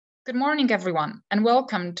Good morning, everyone, and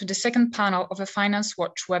welcome to the second panel of a Finance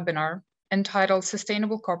Watch webinar entitled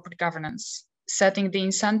Sustainable Corporate Governance, Setting the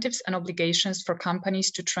Incentives and Obligations for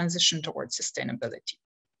Companies to Transition Towards Sustainability.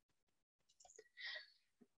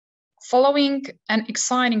 Following an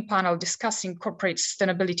exciting panel discussing corporate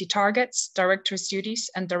sustainability targets, directors'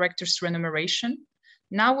 duties, and directors' remuneration,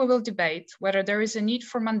 now we will debate whether there is a need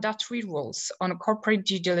for mandatory rules on corporate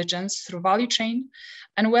due diligence through value chain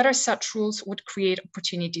and whether such rules would create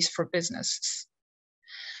opportunities for businesses.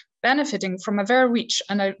 Benefiting from a very rich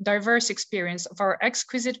and a diverse experience of our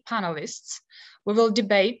exquisite panelists, we will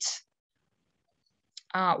debate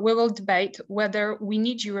whether we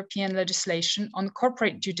need European legislation on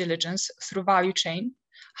corporate due diligence through value chain,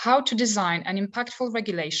 how to design an impactful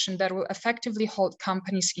regulation that will effectively hold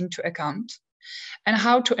companies into account, and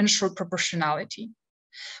how to ensure proportionality.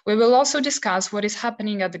 We will also discuss what is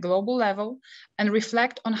happening at the global level and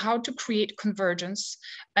reflect on how to create convergence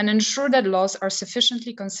and ensure that laws are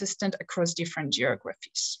sufficiently consistent across different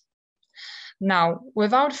geographies. Now,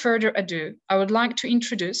 without further ado, I would like to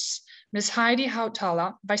introduce Ms. Heidi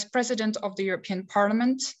Hautala, Vice President of the European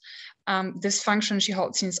Parliament. This function she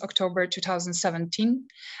holds since October 2017,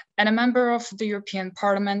 and a member of the European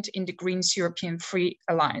Parliament in the Greens European Free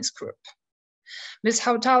Alliance Group. Ms.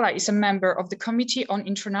 Hautala is a member of the Committee on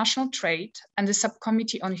International Trade and the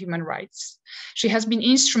Subcommittee on Human Rights. She has been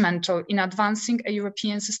instrumental in advancing a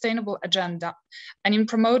European sustainable agenda and in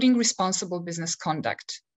promoting responsible business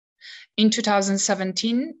conduct. In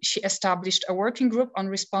 2017, she established a working group on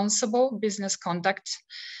responsible business conduct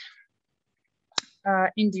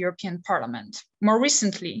in the European Parliament. More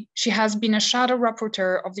recently, she has been a shadow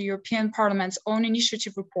rapporteur of the European Parliament's own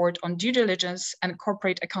initiative report on due diligence and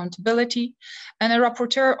corporate accountability, and a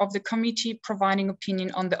rapporteur of the committee providing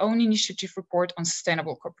opinion on the own initiative report on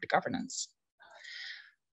sustainable corporate governance.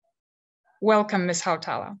 Welcome, Ms.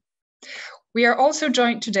 Hautala. We are also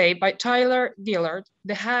joined today by Tyler Gillard,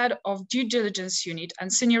 the head of Due Diligence Unit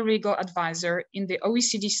and Senior Legal Advisor in the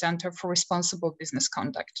OECD Center for Responsible Business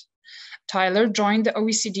Conduct. Tyler joined the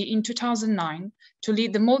OECD in 2009 to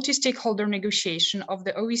lead the multi-stakeholder negotiation of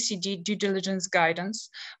the OECD due diligence guidance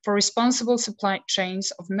for responsible supply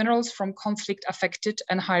chains of minerals from conflict-affected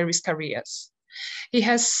and high-risk areas. He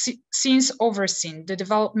has since overseen the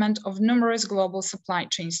development of numerous global supply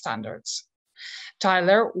chain standards.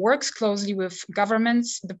 Tyler works closely with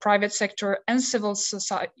governments, the private sector, and civil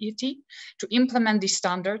society to implement these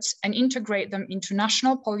standards and integrate them into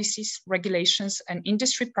national policies, regulations, and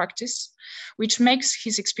industry practice, which makes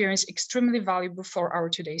his experience extremely valuable for our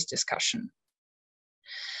today's discussion.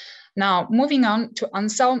 Now, moving on to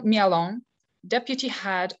Anselme Mialon, Deputy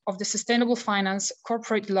Head of the Sustainable Finance,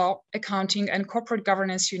 Corporate Law, Accounting, and Corporate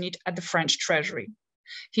Governance Unit at the French Treasury.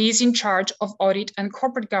 He is in charge of audit and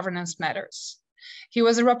corporate governance matters. He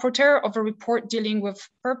was a rapporteur of a report dealing with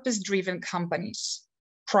purpose-driven companies.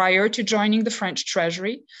 Prior to joining the French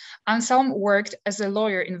Treasury, Anselme worked as a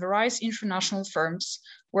lawyer in various international firms,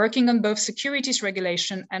 working on both securities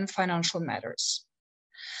regulation and financial matters.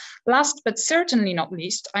 Last but certainly not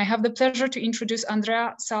least, I have the pleasure to introduce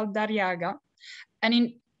Andrea Saldarriaga,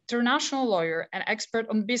 an international lawyer and expert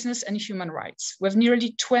on business and human rights, with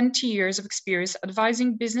nearly 20 years of experience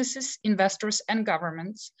advising businesses, investors, and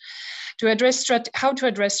governments to address how to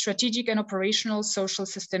address strategic and operational social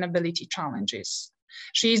sustainability challenges.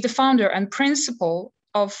 She is the founder and principal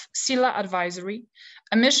of SILA Advisory,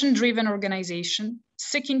 a mission-driven organization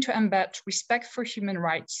seeking to embed respect for human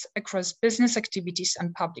rights across business activities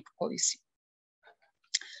and public policy.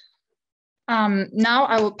 Now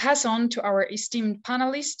I will pass on to our esteemed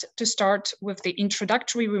panelists to start with the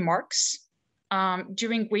introductory remarks,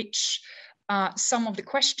 during which some of the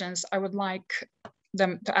questions I would like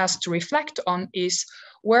them to ask to reflect on is,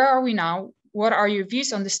 where are we now? What are your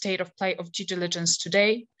views on the state of play of due diligence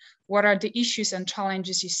today? What are the issues and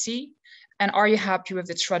challenges you see? And are you happy with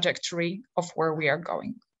the trajectory of where we are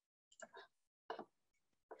going?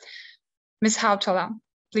 Ms. Hautala,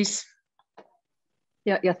 please.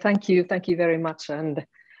 Yeah, thank you very much. And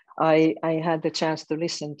I had the chance to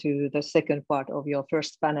listen to the second part of your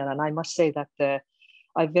first panel, and I must say that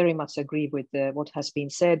I very much agree with what has been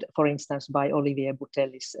said, for instance, by Olivier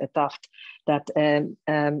Boutellis-Taft, that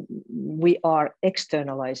we are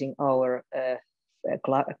externalizing our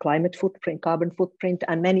climate footprint, carbon footprint,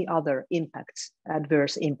 and many other impacts,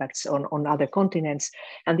 adverse impacts on other continents.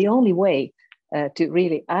 And the only way to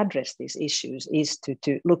really address these issues is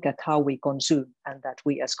to look at how we consume, and that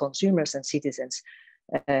we as consumers and citizens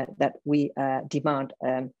that we demand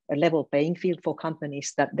a level playing field for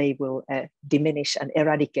companies, that they will diminish and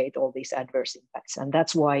eradicate all these adverse impacts. And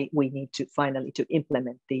that's why we need to finally to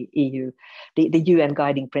implement the UN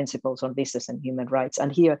guiding principles on business and human rights.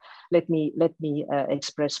 And here, let me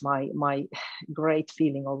express my great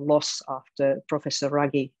feeling of loss after Professor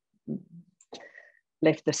Raggi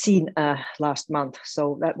left the scene last month.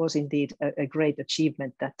 So that was indeed a great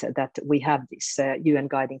achievement that we have these UN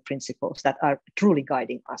guiding principles that are truly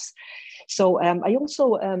guiding us. So I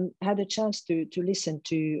also had a chance to listen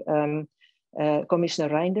to Commissioner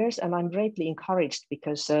Reinders, and I'm greatly encouraged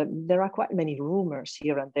because there are quite many rumors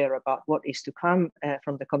here and there about what is to come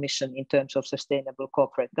from the Commission in terms of sustainable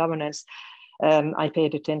corporate governance. I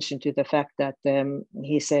paid attention to the fact that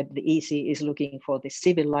he said the EC is looking for the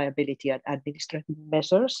civil liability and administrative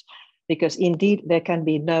measures, because indeed there can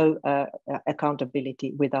be no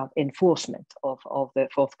accountability without enforcement of the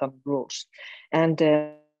forthcoming rules. And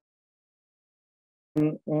I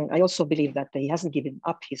also believe that he hasn't given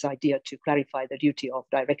up his idea to clarify the duty of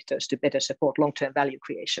directors to better support long-term value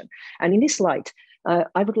creation. And in this light,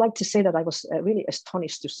 I would like to say that I was really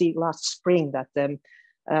astonished to see last spring that the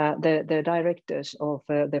directors of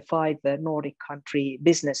the 5 Nordic country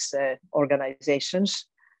business organizations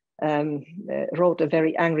wrote a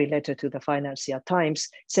very angry letter to the Financial Times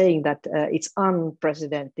saying that it's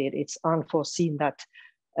unprecedented, it's unforeseen that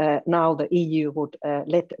now the EU would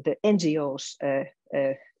let the NGOs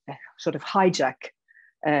sort of hijack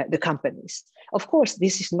the companies. Of course,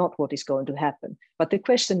 this is not what is going to happen. But the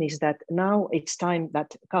question is that now it's time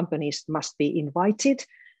that companies must be invited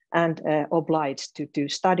and obliged to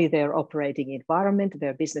study their operating environment,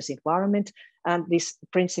 their business environment, and this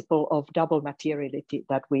principle of double materiality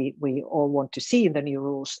that we all want to see in the new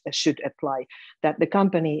rules should apply, that the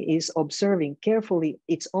company is observing carefully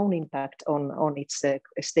its own impact on its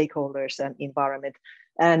stakeholders and environment,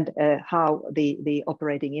 and how the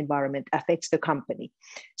operating environment affects the company.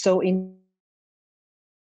 So indeed,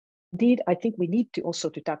 I think we need to also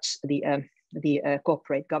to touch the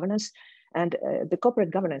corporate governance. And the corporate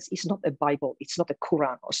governance is not a Bible, it's not a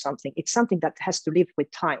Quran or something. It's something that has to live with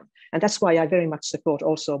time. And that's why I very much support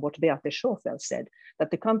also what Beate Schofeld said, that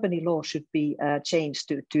the company law should be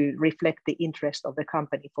changed to reflect the interest of the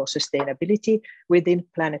company for sustainability within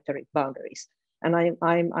planetary boundaries. And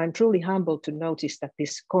I'm truly humbled to notice that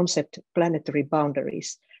this concept, planetary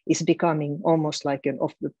boundaries, is becoming almost like a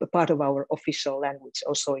part of our official language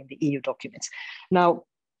also in the EU documents. Now,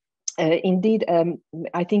 indeed,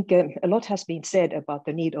 I think a lot has been said about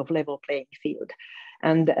the need of level playing field.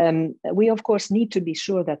 And we, of course, need to be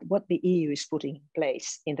sure that what the EU is putting in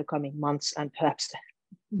place in the coming months and perhaps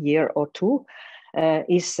year or two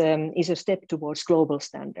is a step towards global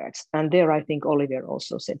standards. And there, I think Oliver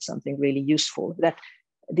also said something really useful, that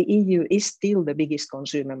the EU is still the biggest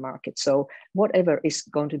consumer market. So whatever is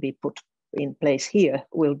going to be put in place here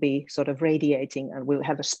will be sort of radiating and will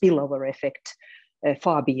have a spillover effect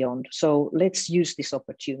far beyond. So let's use this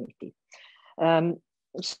opportunity. I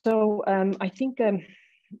think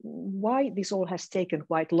why this all has taken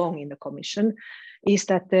quite long in the Commission is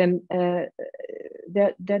that there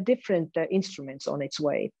are different instruments on its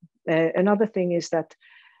way. Another thing is that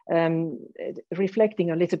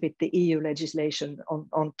reflecting a little bit the EU legislation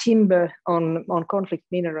on timber, on conflict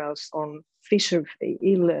minerals, on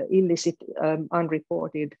illicit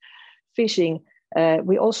unreported fishing,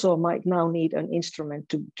 we also might now need an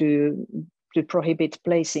instrument to prohibit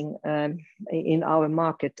placing in our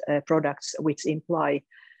market products which imply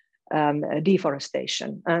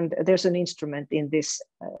deforestation. And there's an instrument in this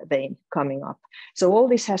vein coming up. So all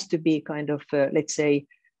this has to be kind of, let's say,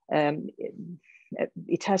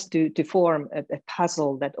 it has to form a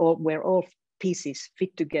puzzle that where all pieces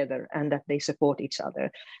fit together and that they support each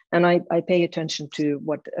other. And I pay attention to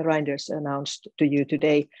what Reinders announced to you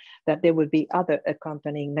today, that there will be other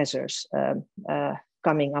accompanying measures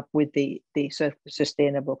coming up with the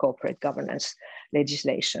sustainable corporate governance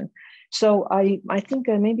legislation. So I think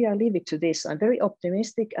maybe I'll leave it to this. I'm very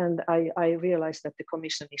optimistic, and I realize that the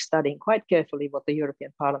Commission is studying quite carefully what the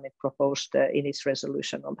European Parliament proposed in its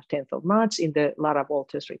resolution on the 10th of March in the Lara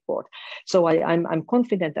Walters report. So I'm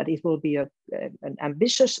confident that it will be an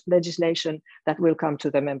ambitious legislation that will come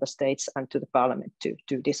to the Member States and to the Parliament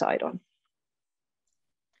to decide on.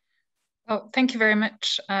 Oh, thank you very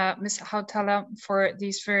much, Ms. Hautala, for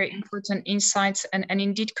these very important insights, and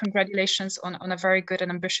indeed congratulations on a very good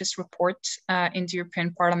and ambitious report in the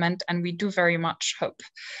European Parliament. And we do very much hope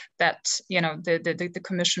that the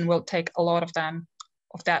Commission will take a lot of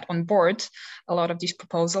that on board, a lot of these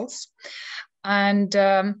proposals. And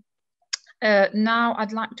now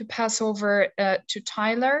I'd like to pass over to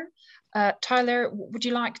Tyler. Tyler, would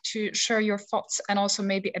you like to share your thoughts and also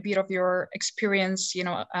maybe a bit of your experience,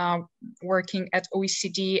 working at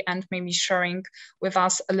OECD, and maybe sharing with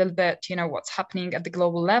us a little bit, what's happening at the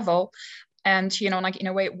global level? And, in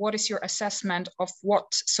a way, what is your assessment of what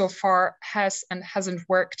so far has and hasn't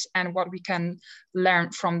worked, and what we can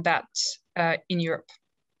learn from that in Europe?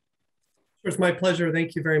 It's my pleasure.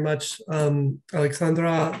 Thank you very much,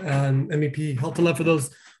 Aleksandra and MEP Hautala, for those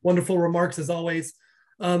wonderful remarks, as always.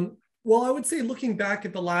 Well, I would say looking back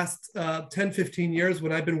at the last 10, 15 years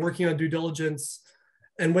when I've been working on due diligence,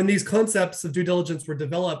 and when these concepts of due diligence were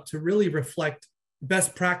developed to really reflect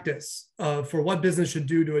best practice for what business should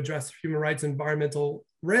do to address human rights and environmental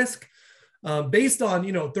risk, based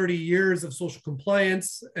on 30 years of social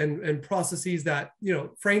compliance and processes that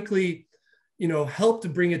frankly help to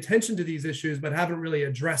bring attention to these issues but haven't really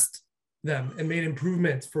addressed them and made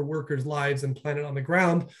improvements for workers' lives and planet on the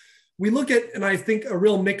ground. We look at, and I think, a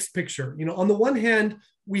real mixed picture. On the one hand,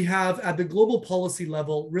 we have at the global policy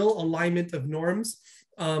level real alignment of norms.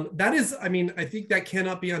 That is, I think that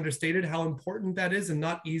cannot be understated how important that is, and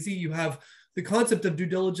not easy. You have the concept of due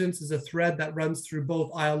diligence is a thread that runs through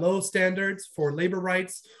both ILO standards for labor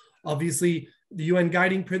rights, obviously the UN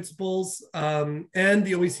guiding principles, and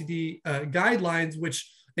the OECD guidelines, which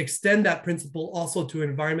extend that principle also to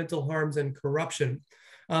environmental harms and corruption.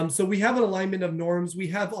 So we have an alignment of norms. We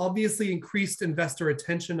have obviously increased investor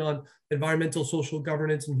attention on environmental, social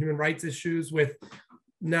governance, and human rights issues, with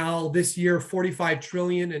now this year 45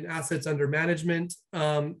 trillion in assets under management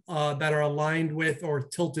that are aligned with or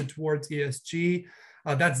tilted towards ESG.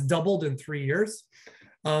 That's doubled in 3 years.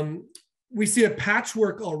 We see a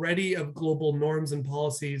patchwork already of global norms and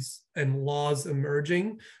policies and laws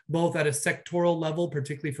emerging, both at a sectoral level,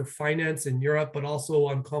 particularly for finance in Europe, but also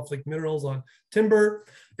on conflict minerals, on timber,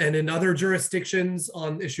 and in other jurisdictions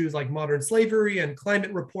on issues like modern slavery and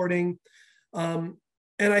climate reporting. And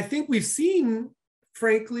I think we've seen,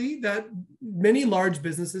 frankly, that many large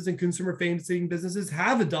businesses and consumer-facing businesses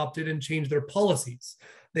have adopted and changed their policies.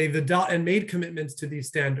 They've adopted and made commitments to these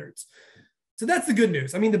standards. So that's the good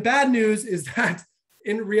news. The bad news is that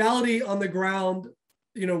in reality on the ground,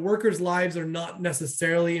 workers' lives are not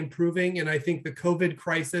necessarily improving. And I think the COVID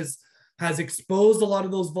crisis has exposed a lot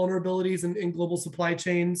of those vulnerabilities in global supply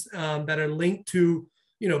chains that are linked to,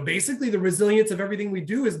 basically the resilience of everything we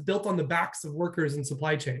do is built on the backs of workers and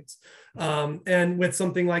supply chains. And with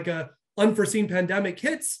something like a unforeseen pandemic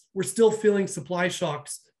hits, we're still feeling supply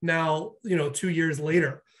shocks now, 2 years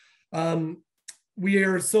later. We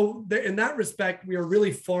are, so in that respect, we are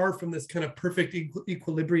really far from this kind of perfect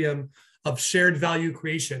equilibrium of shared value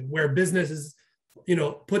creation, where business is,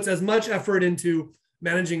 puts as much effort into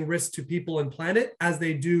managing risk to people and planet as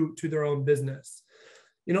they do to their own business.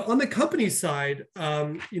 On the company side,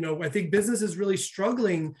 I think business is really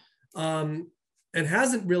struggling and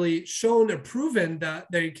hasn't really shown or proven that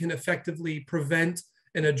they can effectively prevent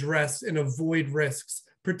and address and avoid risks,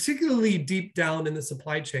 particularly deep down in the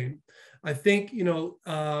supply chain. I think,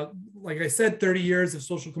 like I said, 30 years of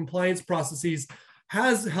social compliance processes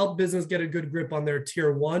has helped business get a good grip on their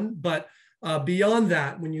tier one. But beyond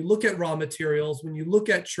that, when you look at raw materials, when you look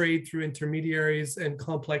at trade through intermediaries and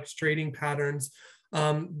complex trading patterns,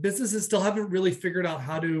 businesses still haven't really figured out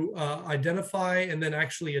how to identify and then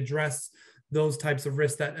actually address those types of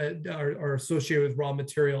risks that are associated with raw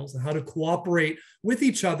materials, and how to cooperate with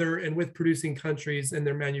each other and with producing countries and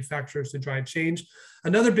their manufacturers to drive change.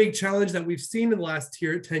 Another big challenge that we've seen in the last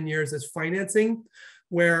 10 years is financing,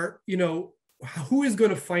 where, who is going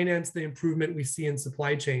to finance the improvement we see in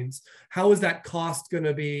supply chains? How is that cost going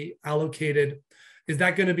to be allocated? Is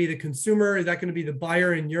that going to be the consumer? Is that going to be the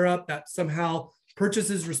buyer in Europe that somehow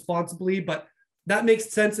purchases responsibly? But that makes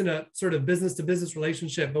sense in a sort of business to business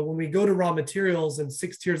relationship. But when we go to raw materials and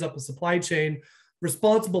 6 tiers up a supply chain,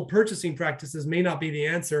 responsible purchasing practices may not be the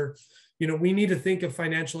answer. We need to think of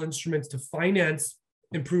financial instruments to finance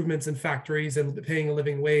improvements in factories and paying a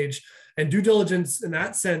living wage. And due diligence in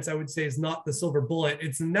that sense, I would say, is not the silver bullet.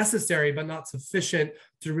 It's necessary, but not sufficient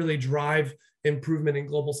to really drive improvement in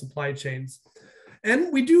global supply chains.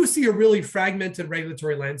 And we do see a really fragmented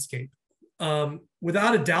regulatory landscape.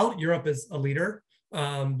 Without a doubt, Europe is a leader,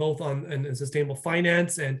 both in sustainable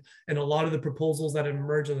finance and a lot of the proposals that have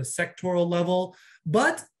emerged on the sectoral level.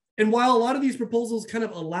 And while a lot of these proposals kind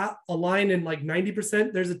of align in like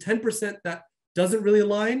 90%, there's a 10% that doesn't really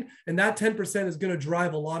align. And that 10% is going to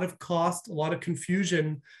drive a lot of cost, a lot of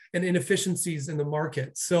confusion and inefficiencies in the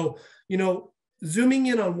market. So, zooming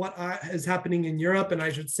in on what is happening in Europe, and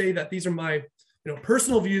I should say that these are my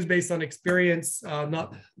personal views based on experience,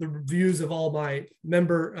 not the views of all my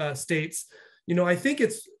member states. I think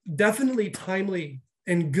it's definitely timely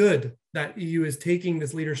and good that EU is taking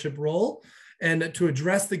this leadership role and to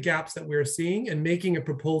address the gaps that we're seeing and making a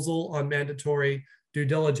proposal on mandatory due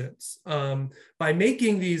diligence. By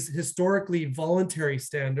making these historically voluntary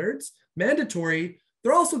standards mandatory,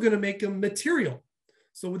 they're also going to make them material.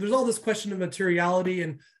 So there's all this question of materiality,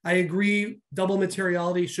 and I agree double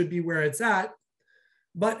materiality should be where it's at.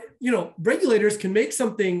 But regulators can make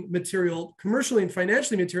something material, commercially and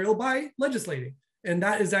financially material, by legislating. And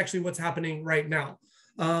that is actually what's happening right now.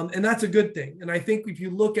 And that's a good thing. And I think if you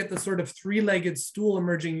look at the sort of three-legged stool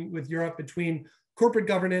emerging with Europe between corporate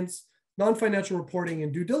governance, non-financial reporting,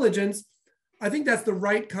 and due diligence, I think that's the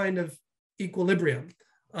right kind of equilibrium.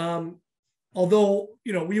 Although,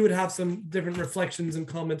 we would have some different reflections and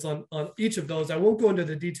comments on each of those. I won't go into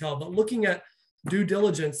the detail, but looking at due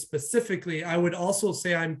diligence specifically, I would also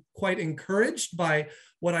say I'm quite encouraged by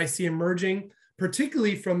what I see emerging,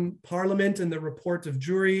 particularly from Parliament and the report of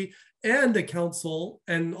jury and the Council,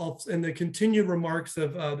 and the continued remarks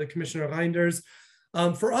of the Commissioner Reinders.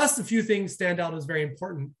 For us, a few things stand out as very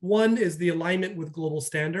important. One is the alignment with global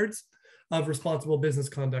standards of responsible business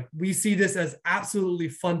conduct. We see this as absolutely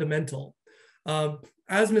fundamental.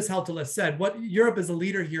 As Ms. Hautala said, what Europe is a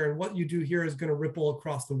leader here, and what you do here is going to ripple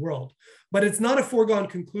across the world. But it's not a foregone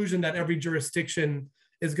conclusion that every jurisdiction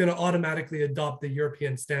is going to automatically adopt the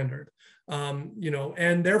European standard.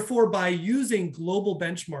 And therefore, by using global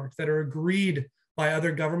benchmarks that are agreed by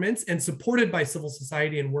other governments and supported by civil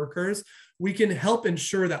society and workers, we can help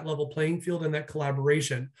ensure that level playing field and that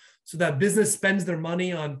collaboration, so that business spends their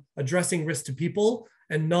money on addressing risk to people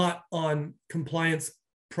and not on compliance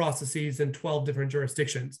processes in 12 different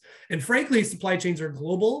jurisdictions. And frankly, supply chains are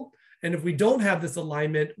global. And if we don't have this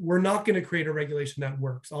alignment, we're not going to create a regulation that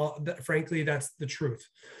works. Frankly, that's the truth.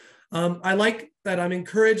 I like that I'm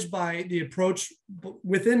encouraged by the approach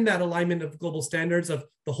within that alignment of global standards, of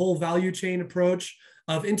the whole value chain approach,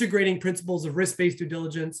 of integrating principles of risk-based due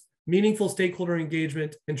diligence, meaningful stakeholder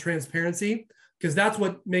engagement, and transparency, because that's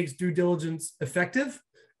what makes due diligence effective,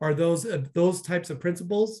 are those types of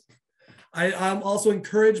principles. I'm also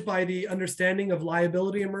encouraged by the understanding of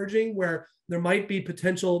liability emerging, where there might be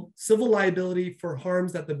potential civil liability for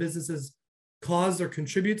harms that the businesses cause or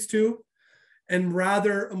contributes to, and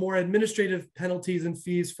rather a more administrative penalties and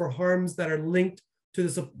fees for harms that are linked to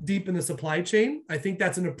deep in the supply chain. I think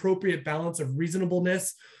that's an appropriate balance of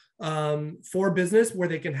reasonableness for business, where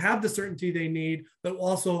they can have the certainty they need, but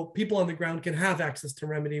also people on the ground can have access to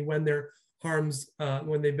remedy when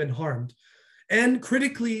when they've been harmed. And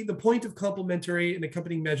critically, the point of complementary and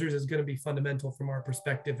accompanying measures is going to be fundamental from our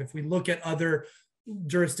perspective. If we look at other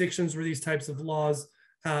jurisdictions where these types of laws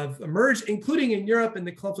have emerged, including in Europe, and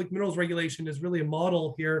the conflict minerals regulation is really a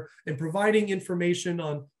model here in providing information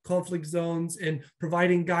on conflict zones and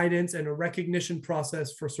providing guidance and a recognition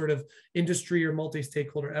process for sort of industry or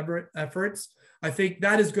multi-stakeholder efforts. I think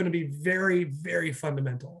that is going to be very, very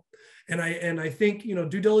fundamental. And I think,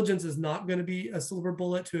 due diligence is not going to be a silver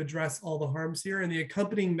bullet to address all the harms here, and the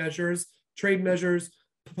accompanying measures, trade measures,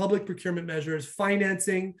 public procurement measures,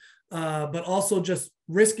 financing, but also just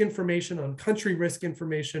risk information on country risk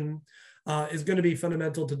information is going to be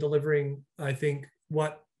fundamental to delivering, I think,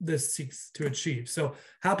 what this seeks to achieve. So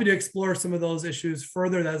happy to explore some of those issues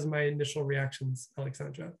further. That's my initial reactions,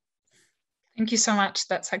 Aleksandra. Thank you so much.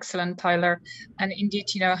 That's excellent, Tyler. And indeed,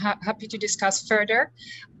 happy to discuss further.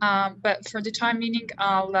 But for the time being,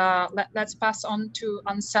 let's pass on to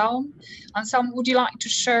Anselme. Anselme, would you like to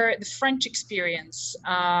share the French experience?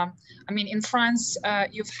 In France,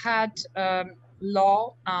 you've had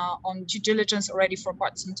law on due diligence already for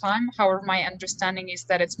quite some time. However, my understanding is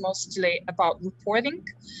that it's mostly about reporting,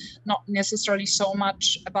 not necessarily so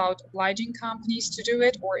much about obliging companies to do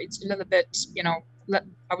it, or it's a little bit,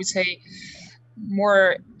 I would say,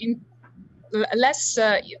 less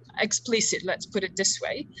explicit, let's put it this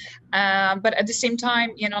way. But at the same time,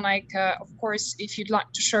 of course, if you'd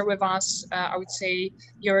like to share with us, I would say,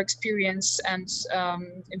 your experience and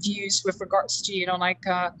views with regards to,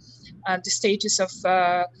 the status of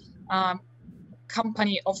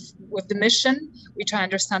company with the mission, which I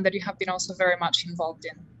understand that you have been also very much involved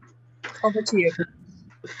in. Over to you.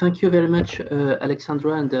 Thank you very much,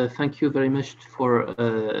 Aleksandra, and thank you very much for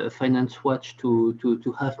Finance Watch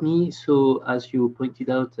to have me. So, as you pointed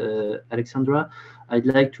out, Aleksandra, I'd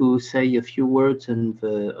like to say a few words on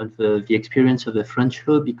the experience of the French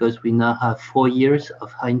law, because we now have 4 years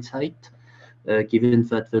of hindsight, given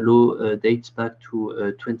that the law dates back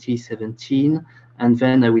to 2017. And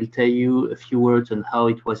then I will tell you a few words on how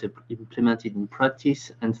it was implemented in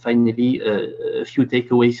practice, and finally a few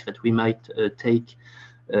takeaways that we might take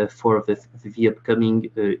for the upcoming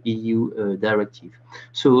EU directive.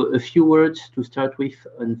 So a few words to start with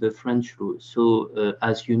on the French law. So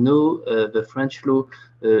as you know, the French law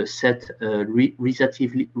set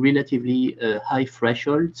relatively high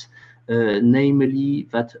thresholds, namely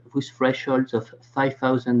that those thresholds of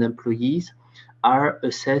 5,000 employees are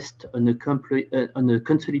assessed on a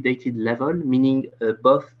consolidated level, meaning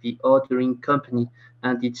both the ordering company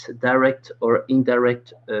and its direct or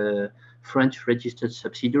indirect French registered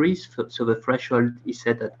subsidiaries. So the threshold is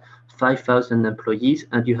set at 5,000 employees,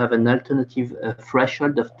 and you have an alternative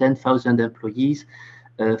threshold of 10,000 employees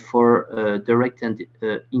for direct and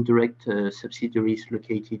indirect subsidiaries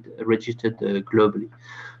registered globally.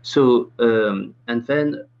 So, and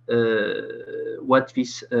then what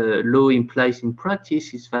this law implies in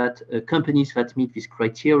practice is that companies that meet this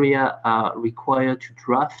criteria are required to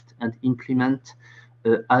draft and implement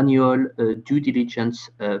annual due diligence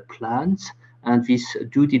plans, and these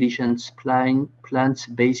due diligence plans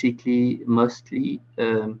basically mostly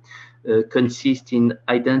consist in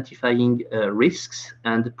identifying risks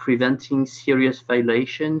and preventing serious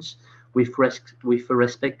violations with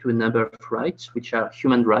respect to a number of rights, which are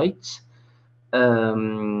human rights,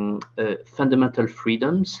 fundamental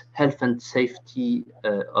freedoms, health and safety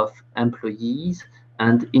of employees,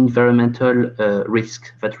 and environmental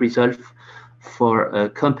risks that result for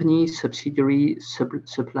company, subsidiary,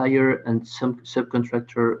 supplier, and some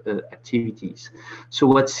subcontractor activities.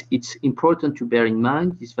 So it's important to bear in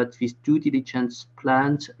mind is that these due diligence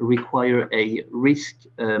plans require a risk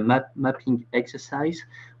mapping exercise,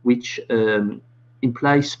 which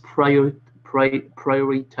implies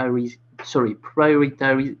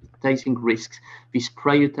prioritizing risks. This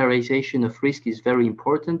prioritization of risk is very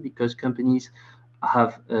important because companies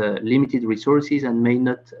have limited resources and may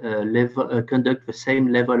not conduct the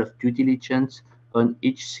same level of due diligence on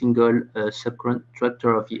each single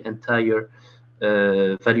subcontractor of the entire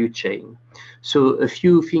value chain. So a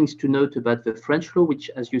few things to note about the French law,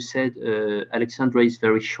 which, as you said, Aleksandra, is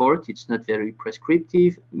very short. It's not very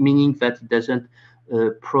prescriptive, meaning that it doesn't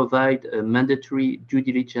provide mandatory due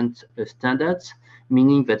diligence standards,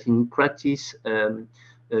 meaning that in practice,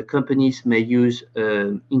 companies may use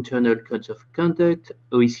internal codes of conduct,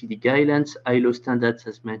 OECD guidelines, ILO standards,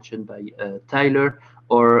 as mentioned by Tyler,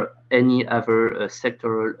 or any other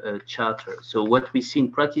sectoral charter. So what we see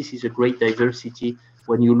in practice is a great diversity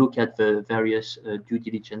when you look at the various due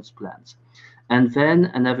diligence plans. And then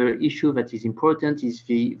another issue that is important is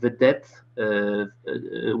the depth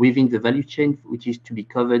within the value chain, which is to be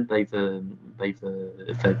covered by the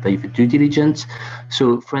due diligence.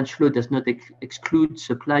 So French law does not exclude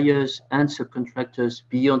suppliers and subcontractors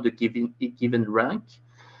beyond a given rank.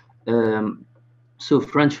 So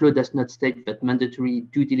French law does not state that mandatory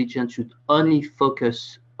due diligence should only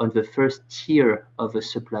focus on the first tier of a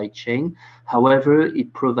supply chain. However,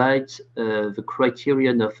 it provides the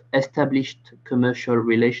criterion of established commercial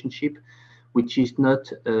relationship, which is not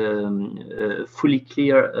fully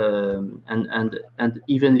clear and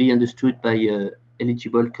evenly understood by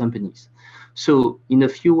eligible companies. So in a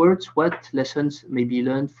few words, what lessons may be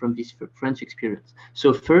learned from this French experience?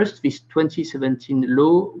 So first, this 2017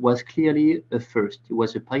 law was clearly a first. It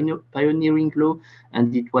was a pioneering law,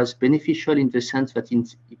 and it was beneficial in the sense that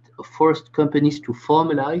it forced companies to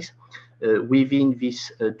formalize within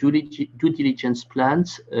these due diligence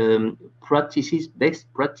plans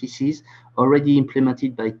best practices already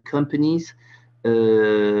implemented by companies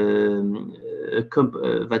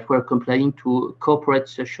that were complying to corporate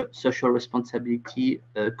social responsibility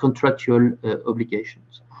contractual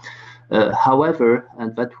obligations. However,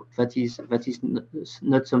 and that is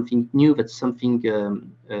not something new, that's something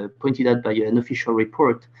pointed out by an official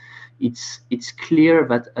report. It's clear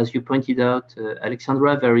that, as you pointed out,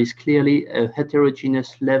 Aleksandra, there is clearly a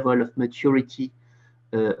heterogeneous level of maturity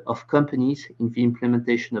of companies in the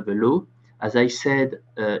implementation of a law. As I said,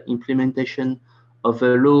 implementation of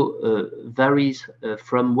a law varies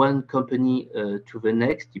from one company to the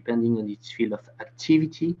next, depending on its field of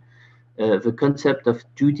activity. The concept of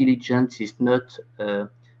due diligence is not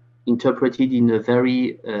interpreted in a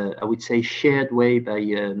very, I would say, shared way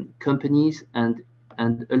by companies, and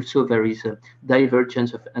also there is a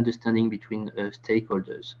divergence of understanding between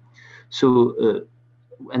stakeholders. So,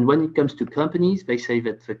 and when it comes to companies, they say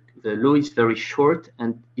that the law is very short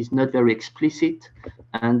and is not very explicit,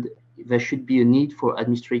 and there should be a need for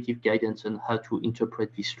administrative guidance on how to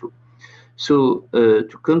interpret this law. So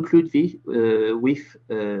to conclude with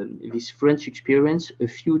this French experience, a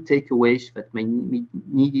few takeaways that may be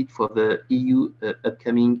needed for the EU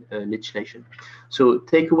upcoming legislation. So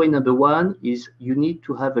takeaway number one is you need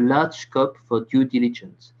to have a large scope for due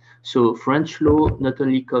diligence. So French law not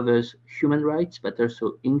only covers human rights, but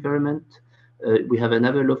also environment. We have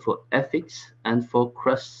another law for ethics and for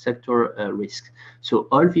cross-sector risks. So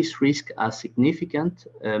all these risks are significant,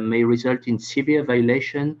 may result in severe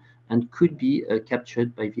violation, and could be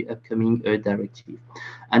captured by the upcoming directive.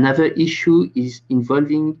 Another issue is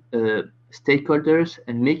involving stakeholders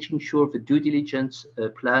and making sure the due diligence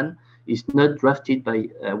plan is not drafted by,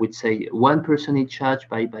 I would say, one person in charge,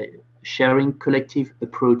 by sharing collective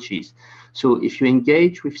approaches. So if you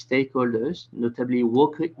engage with stakeholders, notably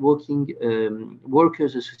workers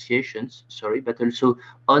associations, but also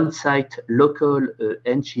on-site local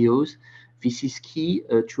NGOs, this is key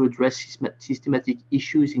to address systematic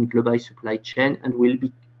issues in global supply chain, and will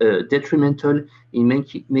be detrimental in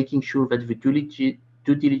making sure that the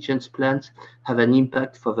due diligence plans have an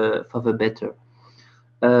impact for the better.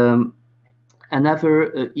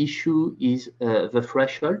 Another issue is the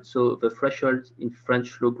threshold. So the thresholds in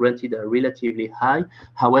French law granted are relatively high.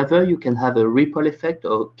 However, you can have a ripple effect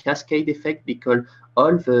or cascade effect, because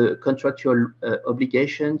all the contractual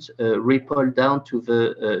obligations ripple down to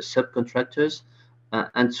the subcontractors.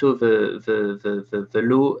 And so the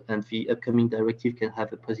law and the upcoming directive can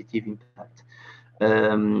have a positive impact.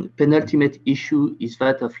 Penultimate issue is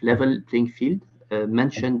that of level playing field,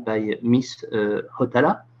 mentioned by Ms.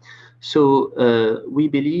 Hautala. So we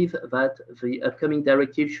believe that the upcoming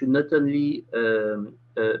directive should not only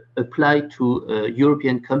apply to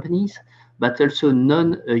European companies, but also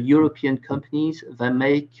non-European companies that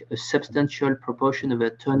make a substantial proportion of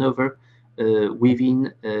their turnover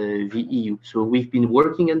within the EU. So we've been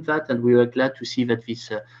working on that, and we are glad to see that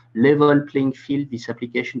this level playing field, this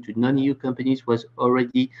application to non-EU companies, was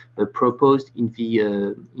already proposed in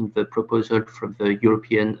the proposal from the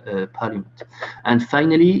European Parliament. And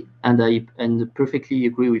finally, and I perfectly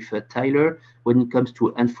agree with Tyler, when it comes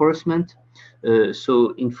to enforcement.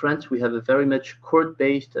 So in France, we have a very much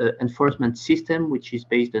court-based enforcement system, which is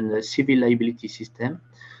based on a civil liability system.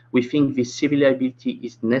 We think this civil liability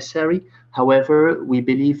is necessary. However, we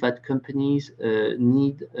believe that companies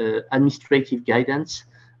need administrative guidance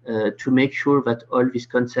to make sure that all these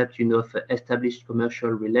concepts, of established commercial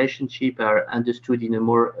relationship are understood in a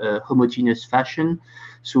more homogeneous fashion.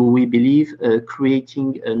 So we believe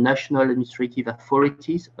creating national administrative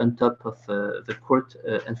authorities on top of the court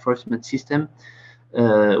enforcement system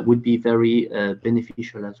would be very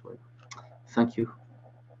beneficial as well. Thank you.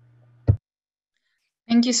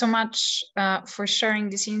 Thank you so much for sharing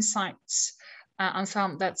these insights,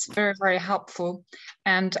 Anselme. That's very, very helpful.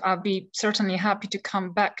 And I'll be certainly happy to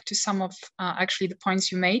come back to some of actually the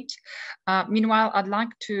points you made. Meanwhile, I'd like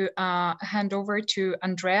to hand over to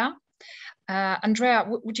Andrea. Andrea,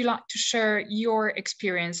 would you like to share your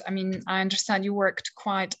experience? I mean, I understand you worked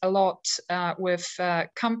quite a lot with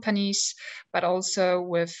companies, but also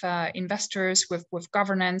with investors, with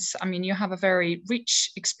governance. I mean, you have a very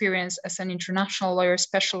rich experience as an international lawyer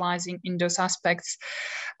specializing in those aspects.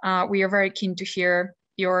 We are very keen to hear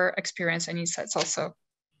your experience and insights also.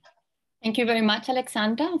 Thank you very much,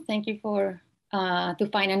 Aleksandra. Thank you to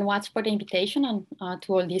Fine and Watch for the invitation, and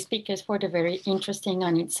to all these speakers for the very interesting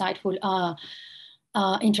and insightful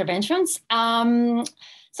interventions.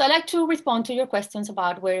 So I'd like to respond to your questions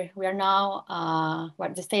about where we are now,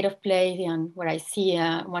 what the state of play, and where I see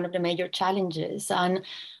one of the major challenges. And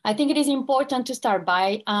I think it is important to start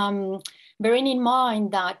by bearing in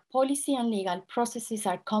mind that policy and legal processes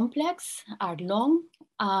are complex, are long,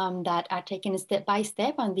 that are taken step by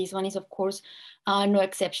step, and this one is, of course, no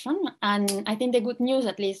exception. And I think the good news,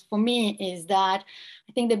 at least for me, is that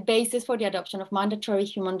I think the basis for the adoption of mandatory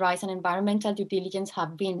human rights and environmental due diligence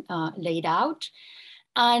have been laid out.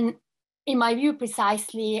 And in my view,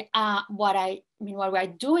 precisely what we're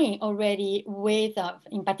doing already with,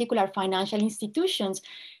 in particular, financial institutions,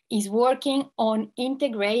 is working on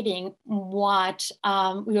integrating what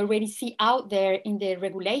we already see out there in the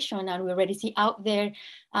regulation, and we already see out there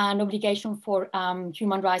an obligation for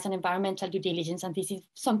human rights and environmental due diligence. And this is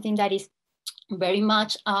something that is very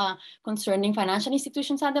much concerning financial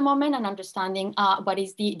institutions at the moment, and understanding what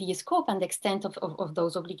is the scope and the extent of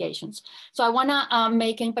those obligations. So I want to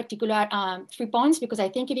make in particular 3 points, because I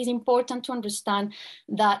think it is important to understand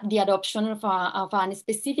that the adoption of a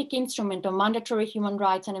specific instrument of mandatory human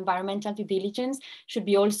rights and environmental due diligence should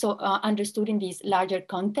be also understood in this larger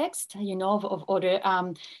context, of other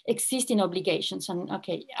existing obligations. And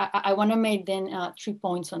okay, I want to make then 3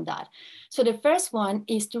 points on that. So the first one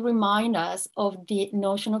is to remind us of the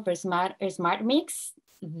notion of a smart mix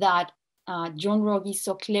that John Rogge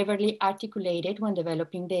so cleverly articulated when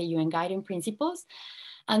developing the UN Guiding Principles.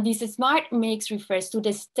 And this smart mix refers to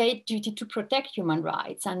the state duty to protect human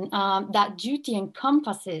rights. And that duty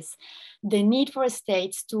encompasses the need for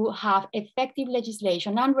states to have effective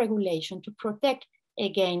legislation and regulation to protect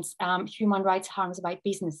against human rights harms by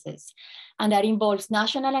businesses. And that involves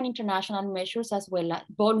national and international measures as well as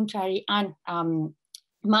voluntary and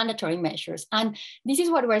mandatory measures. And this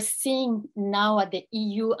is what we're seeing now at the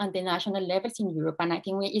EU and the national levels in Europe. And I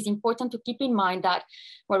think it's important to keep in mind that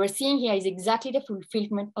what we're seeing here is exactly the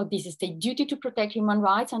fulfillment of this state duty to protect human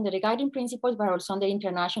rights under the guiding principles, but also under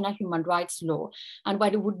international human rights law. And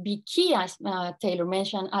what would be key, as Taylor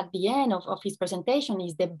mentioned at the end of his presentation,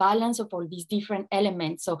 is the balance of all these different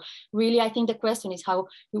elements. So really, I think the question is how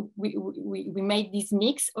we made this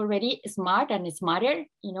mix already smart and smarter,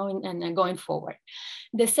 you know, and going forward.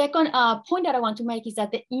 The second point that I want to make is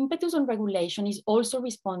that the impetus on regulation is also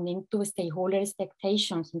responding to stakeholder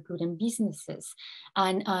expectations, including businesses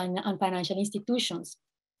and financial institutions.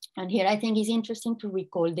 And here I think it's interesting to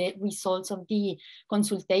recall the results of the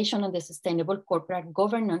consultation on the Sustainable Corporate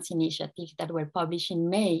Governance Initiative that were published in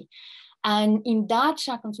May. And in that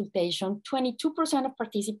consultation, 22% of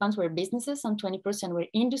participants were businesses and 20% were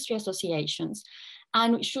industry associations.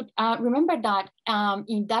 And we should remember that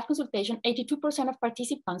in that consultation, 82% of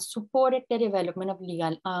participants supported the development of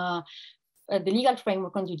the legal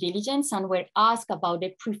framework on due diligence and were asked about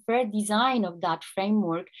the preferred design of that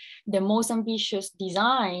framework. The most ambitious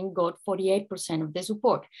design got 48% of the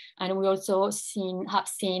support. And we also have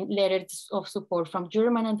seen letters of support from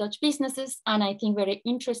German and Dutch businesses. And I think very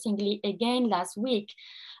interestingly, again, last week,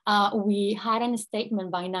 we had a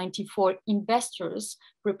statement by 94 investors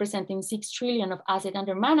representing 6 trillion of assets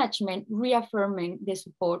under management, reaffirming the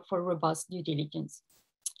support for robust due diligence.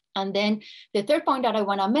 And then the third point that I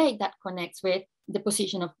want to make that connects with the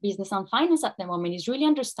position of business and finance at the moment is really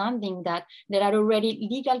understanding that there are already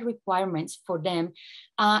legal requirements for them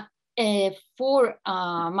for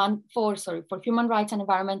human rights and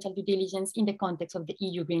environmental due diligence in the context of the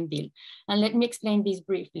EU Green Deal. And let me explain this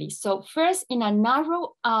briefly. So first, in a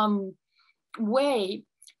narrow way,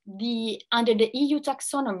 under the EU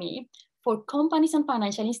taxonomy, for companies and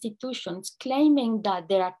financial institutions claiming that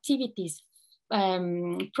their activities,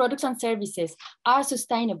 products and services are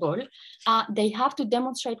sustainable, they have to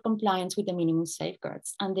demonstrate compliance with the minimum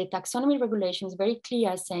safeguards. And the taxonomy regulation is very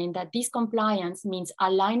clear, saying that this compliance means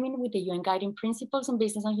alignment with the UN guiding principles on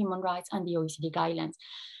business and human rights and the OECD guidelines.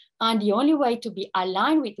 And the only way to be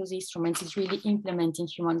aligned with those instruments is really implementing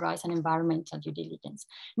human rights and environmental due diligence.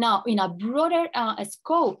 Now, in a broader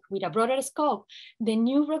scope, the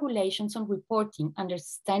new regulations on reporting under the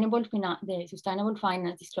Sustainable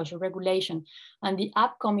Finance Disclosure Regulation and the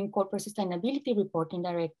upcoming Corporate Sustainability Reporting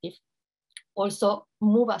Directive also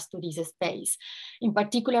move us to this space, in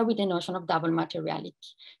particular with the notion of double materiality.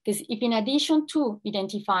 Because if in addition to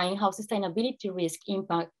identifying how sustainability risk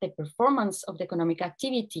impact the performance of the economic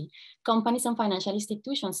activity, companies and financial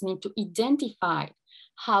institutions need to identify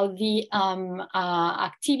how the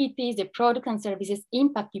activities, the products and services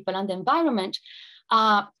impact people and the environment,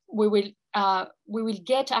 we will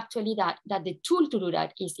get actually that the tool to do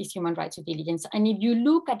that is human rights due diligence. And if you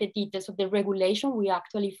look at the details of the regulation, we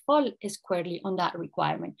actually fall squarely on that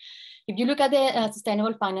requirement. If you look at the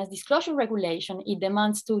Sustainable Finance Disclosure Regulation, it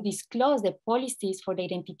demands to disclose the policies for the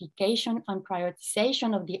identification and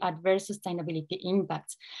prioritization of the adverse sustainability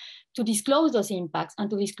impacts, to disclose those impacts and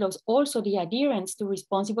to disclose also the adherence to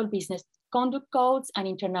responsible business conduct codes and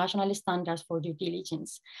international standards for due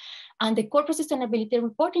diligence. And the Corporate Sustainability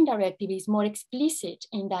Reporting Directive is more explicit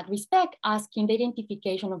in that respect, asking the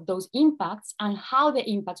identification of those impacts and how the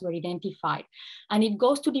impacts were identified. And it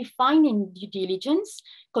goes to defining due diligence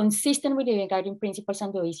consistent with the guiding principles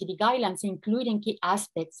and the OECD guidelines, including key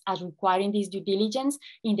aspects as requiring this due diligence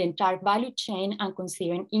in the entire value chain and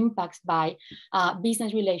considering impacts by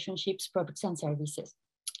business relationships, products and services.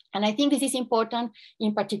 And I think this is important.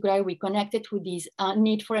 In particular, we connected to this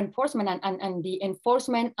need for enforcement and the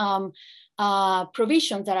enforcement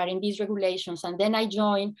provisions that are in these regulations. And then I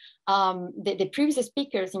joined the previous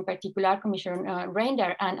speakers, in particular, Commissioner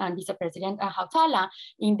Reinders and Vice President Hautala,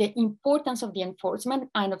 in the importance of the enforcement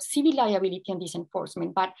and of civil liability on this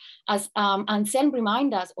enforcement. But as Anselme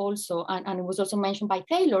reminded us also, and it was also mentioned by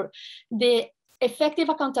Taylor, the effective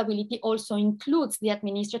accountability also includes the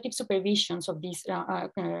administrative supervisions of these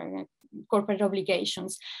corporate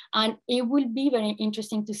obligations. And it will be very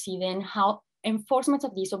interesting to see then how enforcement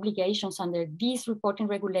of these obligations under these reporting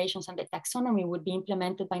regulations and the taxonomy would be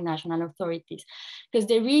implemented by national authorities. Because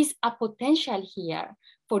there is a potential here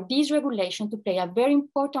for this regulation to play a very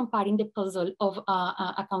important part in the puzzle of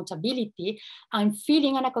accountability and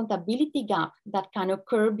filling an accountability gap that can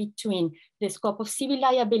occur between the scope of civil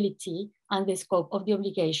liability and the scope of the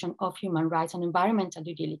obligation of human rights and environmental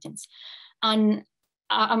due diligence. And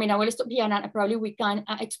I mean, I will stop here and probably we can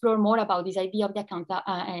explore more about this idea of the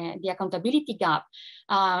accountability gap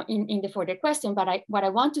in the further question. But what I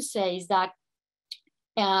want to say is that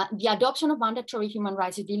the adoption of mandatory human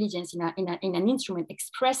rights due diligence in an instrument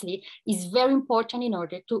expressly is very important in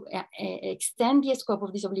order to extend the scope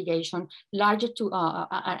of this obligation larger to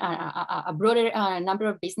a broader number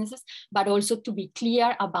of businesses, but also to be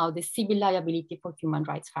clear about the civil liability for human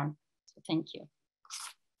rights harm. So thank you.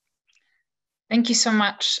 Thank you so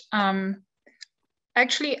much.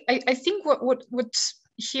 Actually, I think what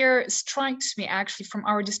here strikes me actually from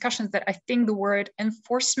our discussions that I think the word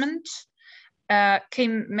enforcement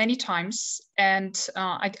came many times. And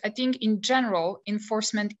I think in general,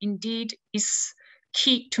 enforcement indeed is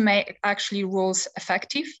key to make actually rules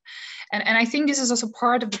effective. And I think this is also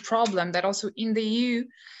part of the problem that also in the EU,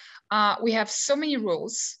 we have so many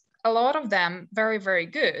rules, a lot of them very, very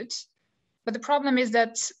good. But the problem is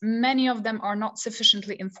that many of them are not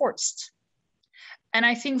sufficiently enforced. And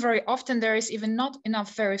I think very often there is even not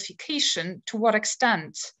enough verification to what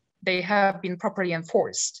extent they have been properly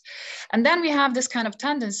enforced. And then we have this kind of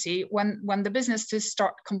tendency when the businesses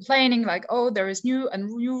start complaining like, oh, there is new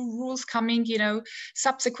rules coming, you know,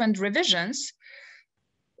 subsequent revisions,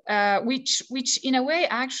 which in a way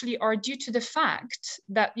actually are due to the fact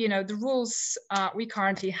that, you know, the rules we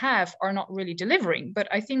currently have are not really delivering. But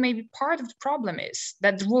I think maybe part of the problem is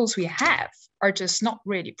that the rules we have are just not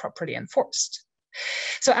really properly enforced.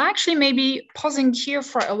 So actually maybe pausing here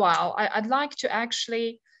for a while, I'd like to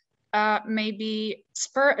actually maybe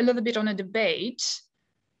spur a little bit on a debate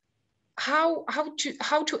how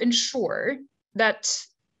to ensure that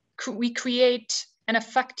we create an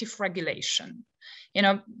effective regulation. You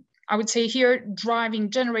know, I would say here,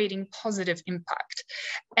 generating positive impact.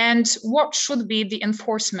 And what should be the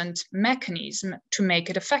enforcement mechanism to make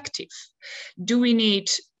it effective? Do we need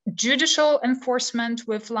judicial enforcement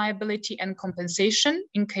with liability and compensation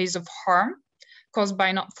in case of harm caused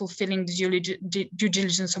by not fulfilling the due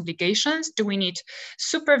diligence obligations? Do we need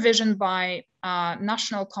supervision by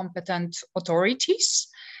national competent authorities?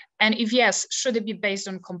 And if yes, should it be based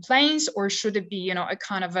on complaints, or should it be, you know, a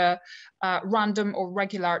kind of a random or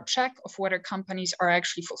regular check of whether companies are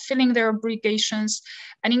actually fulfilling their obligations?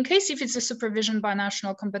 And in case if it's a supervision by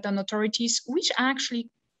national competent authorities, which actually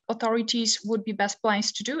authorities would be best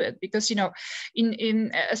placed to do it? Because, you know,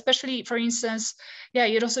 in especially for instance, yeah,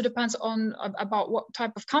 it also depends on about what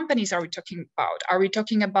type of companies are we talking about. Are we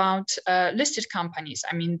talking about listed companies?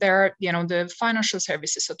 I mean, they're, you know, the financial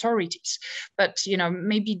services authorities, but, you know,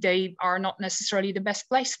 maybe they are not necessarily the best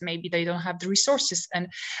placed. Maybe they don't have the resources. And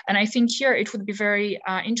I think here it would be very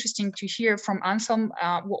interesting to hear from Anselme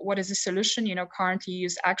what is the solution, you know, currently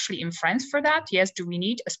used actually in France for that. Yes, do we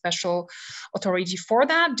need a special authority for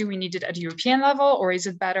that? Do we need it at European level, or is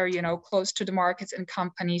it better, you know, close to the markets and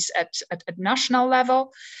companies at national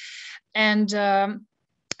level? And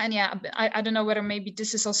yeah, I don't know whether maybe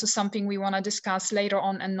this is also something we want to discuss later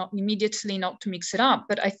on and not immediately, not to mix it up.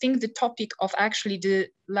 But I think the topic of actually the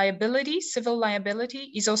liability, civil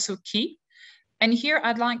liability, is also key. And here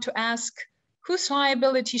I'd like to ask, whose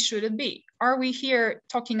liability should it be? Are we here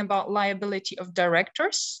talking about liability of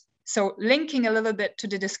directors? So linking a little bit to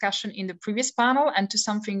the discussion in the previous panel and to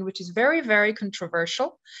something which is very, very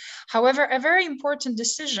controversial. However, a very important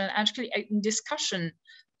decision, actually a discussion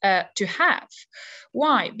to have.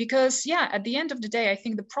 Why? Because, yeah, at the end of the day, I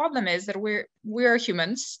think the problem is that we're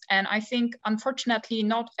humans. And I think, unfortunately,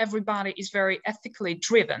 not everybody is very ethically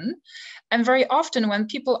driven. And very often when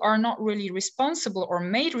people are not really responsible or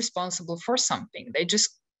made responsible for something, they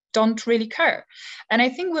just don't really care. And I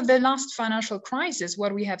think with the last financial crisis,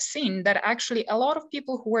 what we have seen that actually a lot of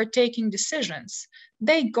people who were taking decisions,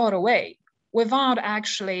 they got away without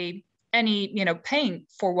actually any, you know, paying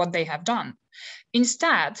for what they have done.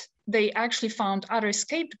 Instead, they actually found other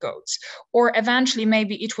scapegoats, or eventually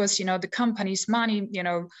maybe it was, you know, the company's money, you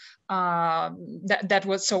know, that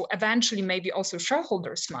was, so eventually maybe also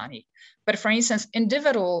shareholders' money. But for instance,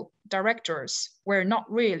 individual directors were not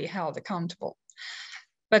really held accountable.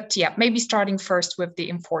 But yeah, maybe starting first with the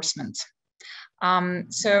enforcement.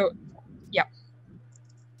 So yeah.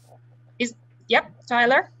 Yep,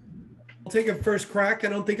 Tyler? take a first crack. I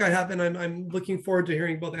don't think I have, and I'm looking forward to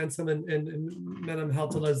hearing both Anselme and Madam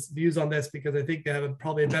Hautala's views on this, because I think they have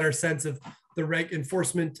probably a better sense of the reg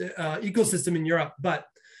enforcement ecosystem in Europe. But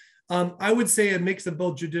I would say a mix of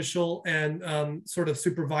both judicial and sort of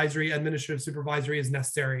supervisory, administrative supervisory is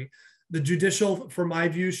necessary. The judicial, from my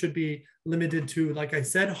view, should be limited to, like I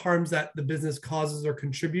said, harms that the business causes or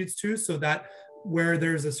contributes to, so that where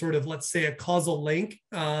there's a sort of, let's say, a causal link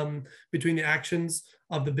between the actions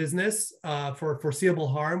of the business for foreseeable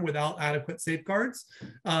harm without adequate safeguards.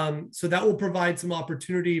 So that will provide some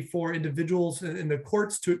opportunity for individuals in the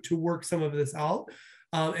courts to work some of this out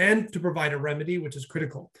and to provide a remedy, which is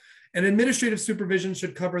critical. And administrative supervision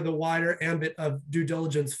should cover the wider ambit of due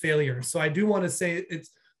diligence failures. So I do want to say it's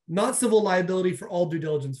not civil liability for all due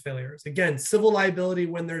diligence failures. Again, civil liability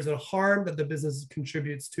when there's a harm that the business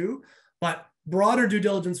contributes to, but broader due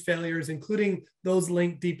diligence failures, including those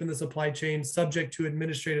linked deep in the supply chain, subject to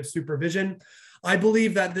administrative supervision. I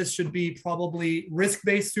believe that this should be probably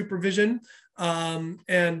risk-based supervision.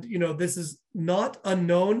 And, you know, this is not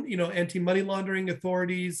unknown. You know, anti-money laundering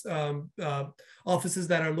authorities, offices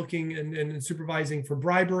that are looking and supervising for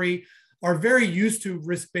bribery are very used to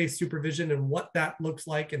risk-based supervision and what that looks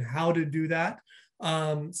like and how to do that.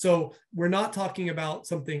 So we're not talking about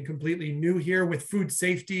something completely new here. With food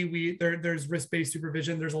safety, there's risk-based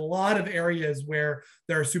supervision. There's a lot of areas where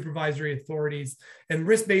there are supervisory authorities, and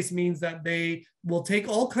risk-based means that they will take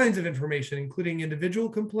all kinds of information, including individual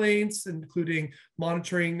complaints, including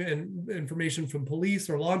monitoring and information from police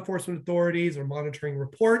or law enforcement authorities, or monitoring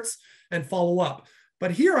reports, and follow up.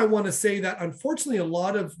 But here I want to say that unfortunately a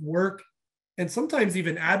lot of work and sometimes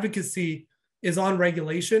even advocacy is on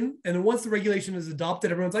regulation. And then once the regulation is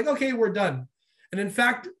adopted, everyone's like, okay, we're done. And in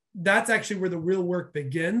fact, that's actually where the real work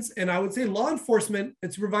begins. And I would say law enforcement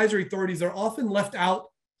and supervisory authorities are often left out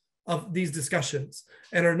of these discussions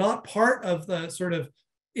and are not part of the sort of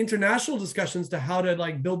international discussions to how to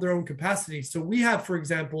like build their own capacity. So we have, for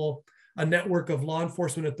example, a network of law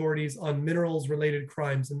enforcement authorities on minerals related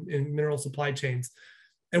crimes in mineral supply chains.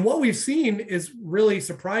 And what we've seen is really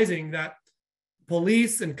surprising, that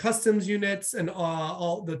police and customs units and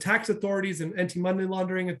all the tax authorities and anti-money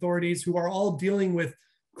laundering authorities, who are all dealing with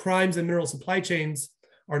crimes in mineral supply chains,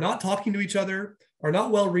 are not talking to each other, are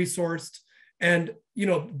not well resourced. And, you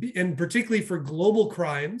know, and particularly for global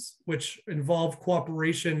crimes, which involve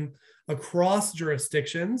cooperation across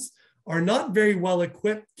jurisdictions, are not very well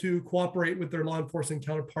equipped to cooperate with their law enforcement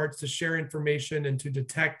counterparts to share information and to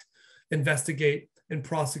detect, investigate, and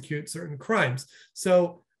prosecute certain crimes.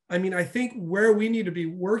 So I mean, I think where we need to be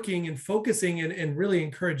working and focusing and really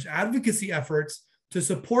encourage advocacy efforts to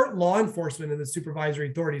support law enforcement and the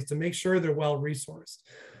supervisory authorities to make sure they're well resourced.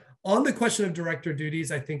 On the question of director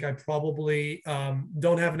duties, I think I probably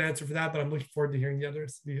don't have an answer for that, but I'm looking forward to hearing the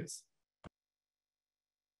others' views.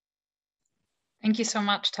 Thank you so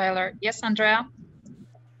much, Tyler. Yes, Andrea?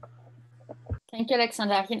 Thank you,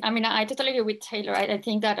 Aleksandra. I mean, I totally agree with Taylor. I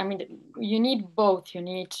think that, I mean, you need both. You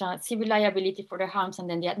need civil liability for the harms and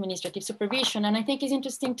then the administrative supervision. And I think it's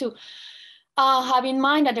interesting to have in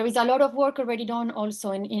mind that there is a lot of work already done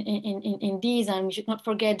also in these, and we should not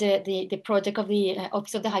forget the project of the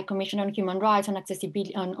Office of the High Commissioner on Human Rights on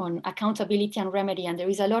accessibility, on accountability and remedy. And there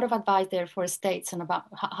is a lot of advice there for states and about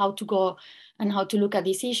how to go and how to look at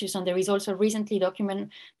these issues. And there is also recently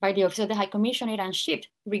document by the Office of the High Commissioner and SHIP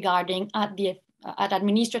regarding at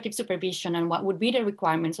administrative supervision and what would be the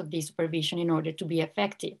requirements of this supervision in order to be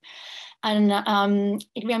effective. And I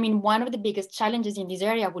mean, one of the biggest challenges in this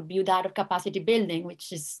area would be that of capacity building,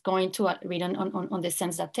 which is going to read on the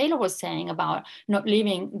sense that Taylor was saying about not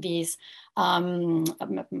leaving these government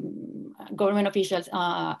officials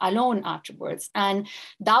alone afterwards. And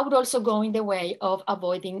that would also go in the way of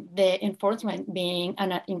avoiding the enforcement being,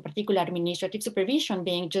 and in particular administrative supervision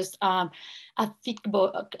being just a thick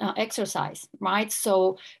exercise, right?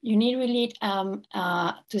 So you need really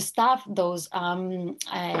to staff those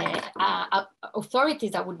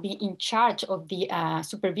authorities that would be in charge of the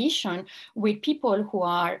supervision with people who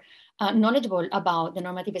are knowledgeable about the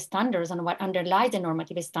normative standards and what underlies the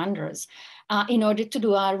normative standards in order to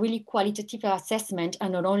do a really qualitative assessment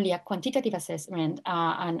and not only a quantitative assessment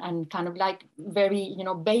and kind of like very, you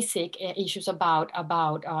know, basic issues about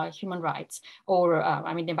human rights or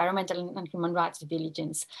I mean, environmental and human rights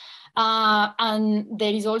diligence. And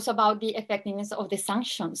there is also about the effectiveness of the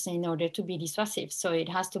sanctions in order to be dissuasive. So it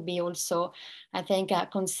has to be also, I think,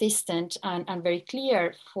 consistent and very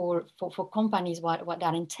clear for companies what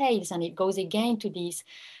that entails. And it goes again to this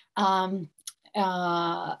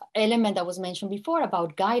element that was mentioned before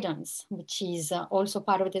about guidance, which is also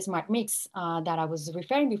part of the smart mix that I was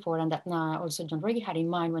referring before, and that also John Reggie had in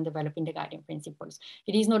mind when developing the guiding principles.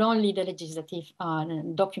 It is not only the legislative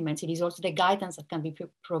documents, it is also the guidance that can be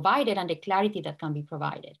provided and the clarity that can be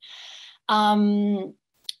provided.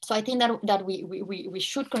 So I think that we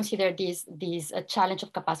should consider this a challenge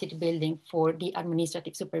of capacity building for the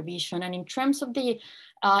administrative supervision. And in terms of the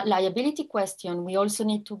liability question, we also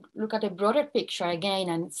need to look at a broader picture again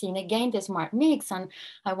and seeing again the smart mix. And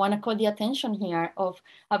I want to call the attention here of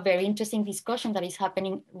a very interesting discussion that is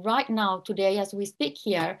happening right now today as we speak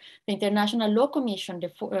here. The International Law Commission,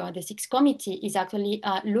 the Sixth Committee, is actually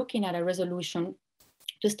looking at a resolution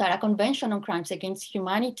to start a convention on crimes against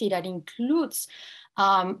humanity that includes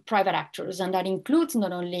private actors, and that includes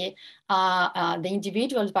not only the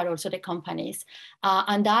individuals, but also the companies.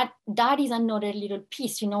 And that is another little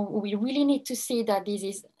piece. We really need to see that this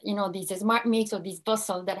is, this smart mix or this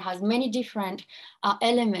puzzle that has many different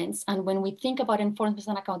elements. And when we think about enforcement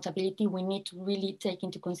and accountability, we need to really take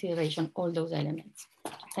into consideration all those elements.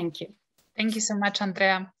 Thank you. Thank you so much,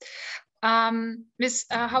 Andrea. Ms.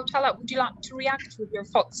 Hautala, would you like to react with your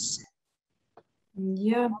thoughts?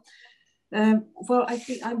 Yeah. Well, I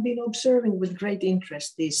think I've been observing with great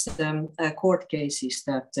interest these court cases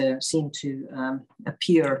that seem to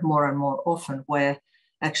appear more and more often, where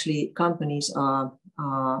actually companies are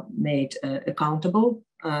made accountable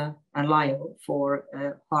and liable for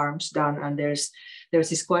harms done. And there's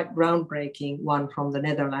this quite groundbreaking one from the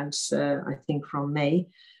Netherlands, I think from May,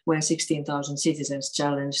 where 16,000 citizens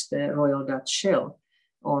challenged the Royal Dutch Shell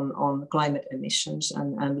on climate emissions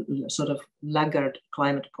and sort of laggard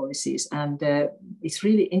climate policies. And it's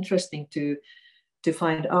really interesting to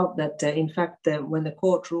find out that in fact, when the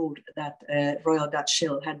court ruled that Royal Dutch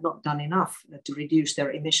Shell had not done enough to reduce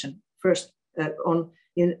their emission, first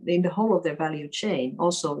in the whole of their value chain,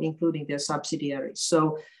 also including their subsidiaries.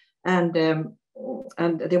 So, and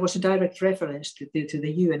there was a direct reference to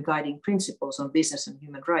the UN guiding principles on business and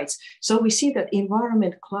human rights. So we see that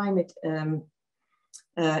environment, climate,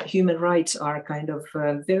 human rights are kind of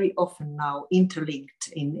very often now interlinked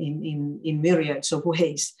in myriads of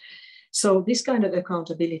ways. So this kind of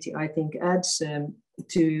accountability, I think, adds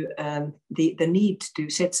to the need to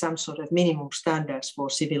set some sort of minimum standards for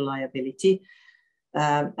civil liability.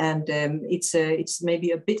 It's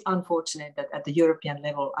maybe a bit unfortunate that at the European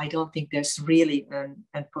level, I don't think there's really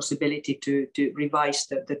a possibility to revise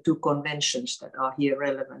the two conventions that are here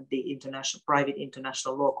relevant, the private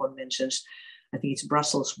international law conventions. I think it's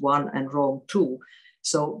Brussels I and Rome II.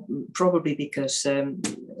 So probably because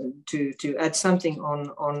to add something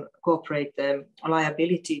on corporate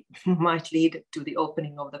liability might lead to the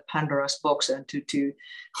opening of the Pandora's box and to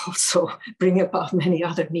also bring about many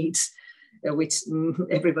other needs, which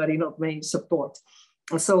everybody not may support.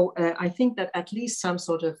 So I think that at least some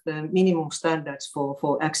sort of minimum standards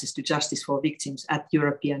for access to justice for victims at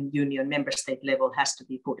European Union member state level has to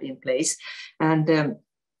be put in place. And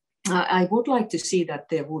I would like to see that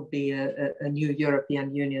there would be a new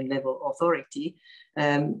European Union level authority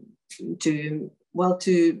to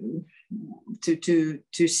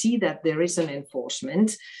see that there is an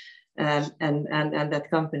enforcement and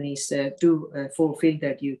that companies do fulfill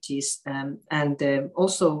their duties.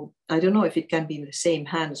 Also, I don't know if it can be in the same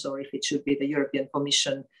hands or if it should be the European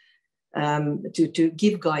Commission to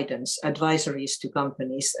give guidance, advisories to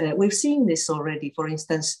companies. We've seen this already, for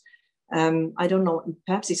instance. I don't know,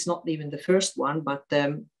 perhaps it's not even the first one, but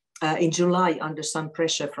in July, under some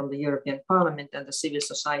pressure from the European Parliament and the civil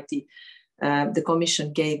society, the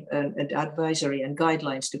Commission gave an advisory and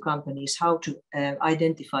guidelines to companies how to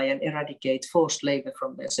identify and eradicate forced labor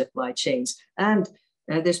from their supply chains. And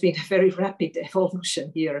there's been a very rapid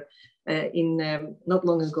evolution here. Not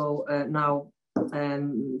long ago now,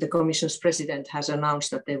 the Commission's president has announced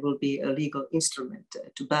that there will be a legal instrument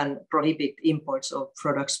to prohibit imports of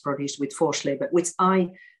products produced with forced labor, which I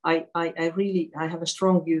have a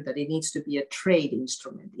strong view that it needs to be a trade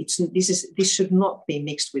instrument. This should not be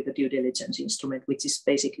mixed with the due diligence instrument, which is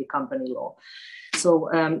basically company law. So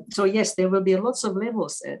yes, there will be lots of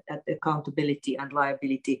levels at accountability and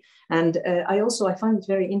liability. And I find it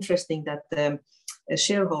very interesting that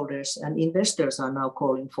shareholders and investors are now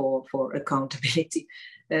calling for accountability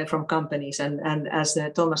from companies. And as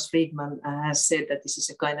Thomas Friedman has said, that this is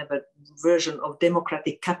a kind of a version of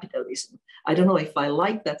democratic capitalism. I don't know if I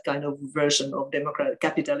like that kind of version of democratic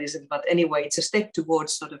capitalism, but anyway, it's a step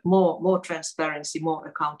towards sort of more transparency, more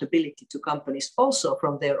accountability to companies, also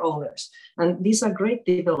from their owners. And these are great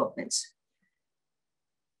developments.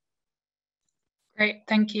 Great,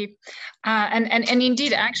 thank you. And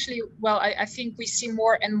indeed, actually, well, I think we see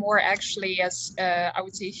more and more actually as I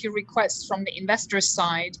would say a few requests from the investor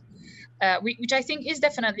side, which I think is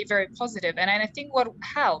definitely very positive. And I think what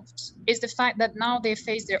helped is the fact that now they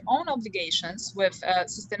face their own obligations with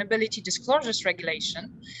sustainability disclosures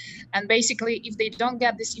regulation. And basically, if they don't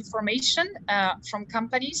get this information from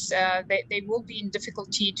companies, they will be in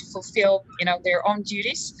difficulty to fulfill, their own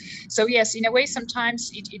duties. So yes, in a way,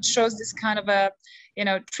 sometimes it shows this kind of a,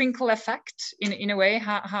 trickle effect in a way,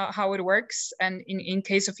 how it works. And in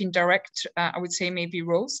case of indirect, I would say maybe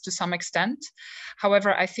rules to some extent.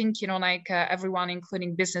 However, I think, everyone,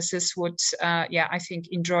 including businesses, would, I think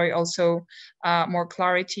enjoy also more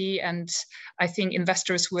clarity. And I think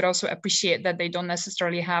investors would also appreciate that they don't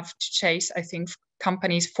necessarily have to chase, I think,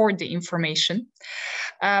 companies for the information.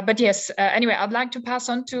 But yes, anyway, I'd like to pass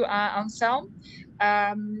on to Anselme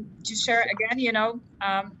to share again,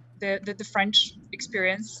 the French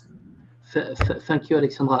experience. Thank you,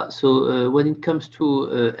 Aleksandra. So when it comes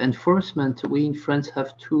to enforcement, we in France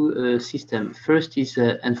have two systems. First is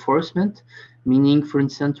enforcement, meaning, for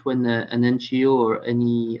instance, when an NGO or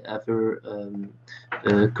any other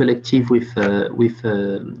collective with a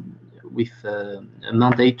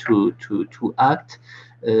mandate to act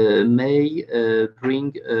may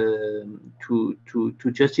bring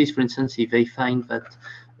to justice, for instance, if they find that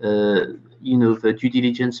the due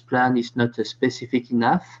diligence plan is not specific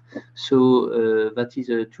enough. So that is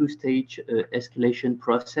a two-stage escalation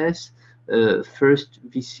process. First,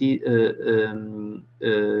 we see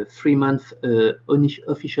 3-month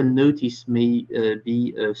official notice may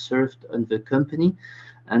be served on the company.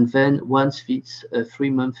 And then once this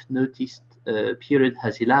 3-month notice period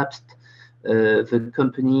has elapsed, the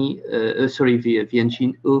company, the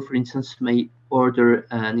NGO, for instance, may order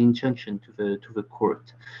an injunction to the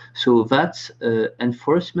court. So that's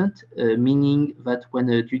enforcement, meaning that when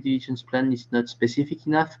a due diligence plan is not specific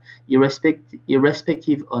enough,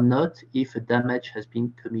 irrespective or not, if a damage has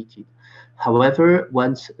been committed. However,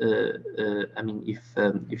 once, if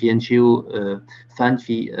the NGO finds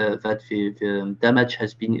that the damage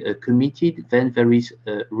has been committed, then there is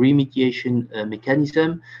a remediation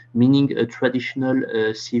mechanism, meaning a traditional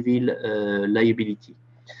civil liability.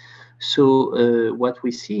 So what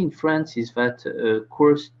we see in France is that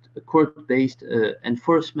court-based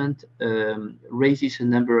enforcement raises a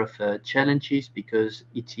number of challenges because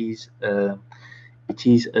it is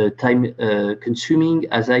time consuming.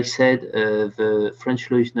 As I said, the French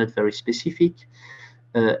law is not very specific,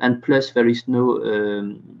 and plus there is no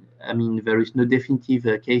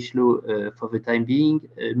definitive case law for the time being,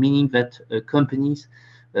 meaning that companies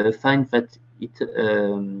find that it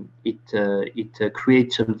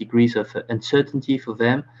creates some degrees of uncertainty for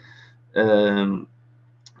them.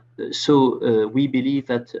 So we believe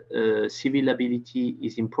that civil liability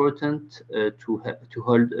is important to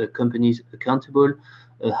hold companies accountable.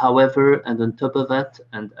 However, and on top of that,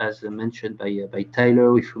 and as mentioned by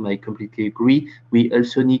Tyler, with whom I completely agree, we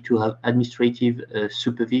also need to have administrative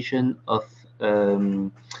supervision of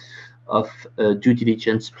due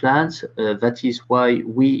diligence plans. That is why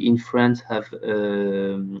we in France have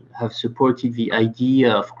supported the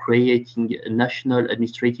idea of creating national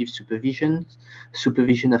administrative supervision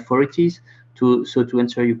authorities. To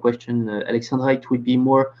answer your question, Aleksandra, it would be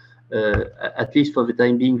more, at least for the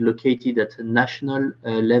time being, located at a national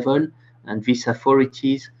level, and these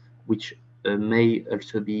authorities, which may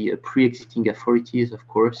also be pre-existing authorities, of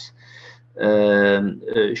course,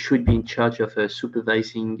 should be in charge of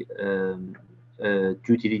supervising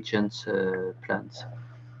due diligence plans.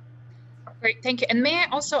 Great, thank you. And may I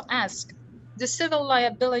also ask, the civil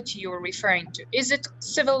liability you were referring to, is it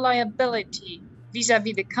civil liability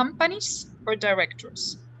vis-a-vis the companies or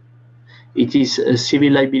directors? It is a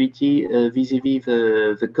civil liability vis-a-vis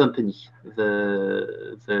the company,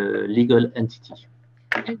 the legal entity.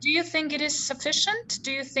 And do you think it is sufficient?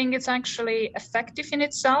 Do you think it's actually effective in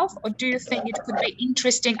itself, or do you think it could be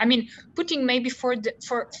interesting? I mean, putting maybe for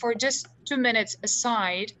just 2 minutes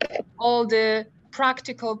aside all the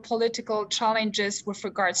practical political challenges with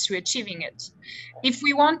regards to achieving it. If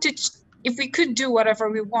we could do whatever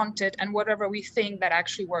we wanted and whatever we think that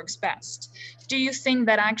actually works best, do you think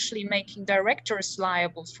that actually making directors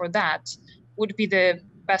liable for that would be the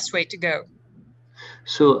best way to go?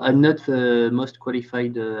 So I'm not the most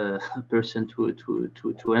qualified person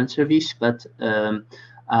to answer this, but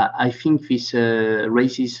I think this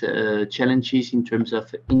raises challenges in terms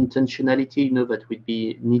of intentionality, that would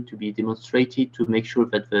need to be demonstrated to make sure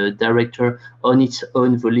that the director, on its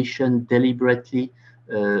own volition, deliberately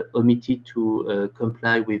omitted to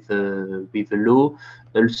comply with the law.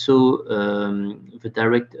 Also,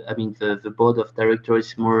 the board of directors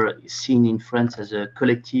is more seen in France as a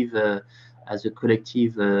collective, as a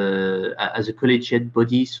collegiate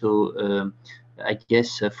body. So I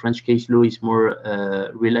guess French case law is more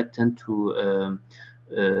reluctant to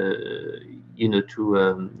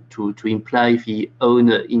to imply the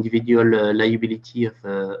own individual liability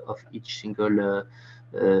of each single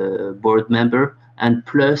board member. And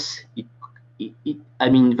plus, I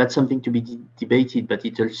mean, that's something to be debated, but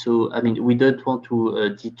it also, I mean, we don't want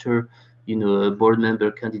to deter, board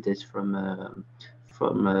member candidates from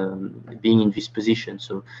being in this position.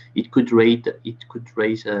 So it could raise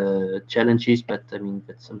challenges, but I mean,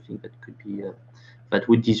 that's something that could be that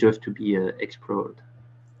would deserve to be explored.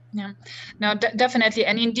 Yeah, no, definitely.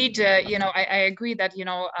 And indeed, I agree that,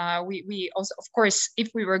 we also, of course, if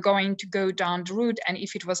we were going to go down the route and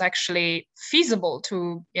if it was actually feasible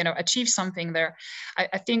to, achieve something there,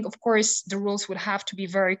 I think, of course, the rules would have to be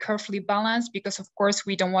very carefully balanced, because, of course,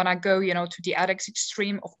 we don't want to go, to the ethics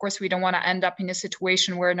extreme. Of course, we don't want to end up in a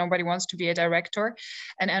situation where nobody wants to be a director.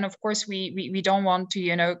 And of course, we don't want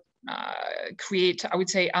to, create, I would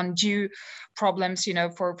say, undue problems,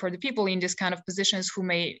 for the people in this kind of positions who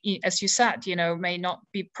may, as you said, may not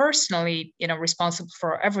be personally, responsible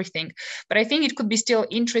for everything. But I think it could be still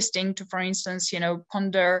interesting to, for instance,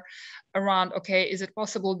 ponder around, okay, is it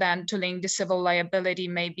possible then to link the civil liability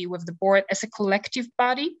maybe with the board as a collective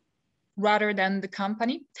body rather than the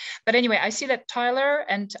company? But anyway, I see that Tyler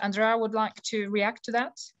and Andrea would like to react to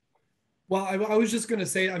that. Well, I was just going to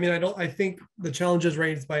say, I mean, I think the challenges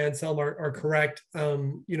raised by Anselme are correct.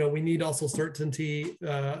 We need also certainty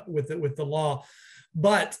with the law.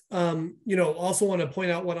 But, also want to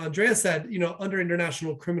point out what Andrea said, under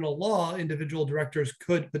international criminal law, individual directors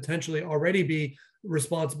could potentially already be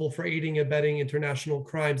responsible for aiding and abetting international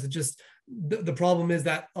crimes. It just, the problem is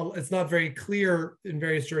that it's not very clear in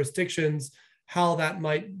various jurisdictions how that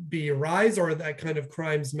might be arise, or that kind of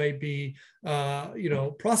crimes may be,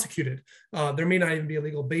 prosecuted. There may not even be a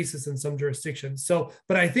legal basis in some jurisdictions. So,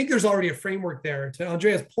 but I think there's already a framework there. To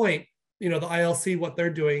Andrea's point, the ILC, what they're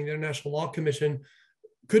doing, the International Law Commission,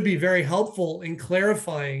 could be very helpful in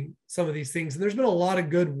clarifying some of these things. And there's been a lot of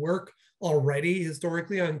good work already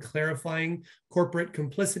historically on clarifying corporate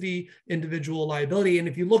complicity, individual liability. And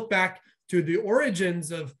if you look back to the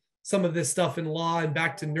origins of some of this stuff in law and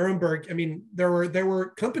back to Nuremberg, I mean, there were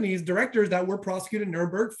companies, directors that were prosecuted in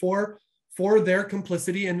Nuremberg for their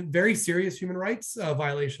complicity in very serious human rights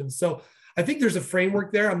violations. So I think there's a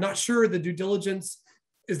framework there. I'm not sure the due diligence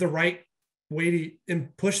is the right way to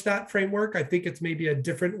push that framework. I think it's maybe a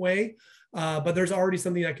different way, but there's already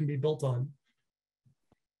something that can be built on.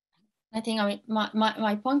 I think, I mean,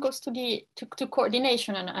 my point goes to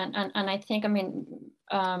coordination, and I think, I mean,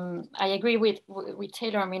 I agree with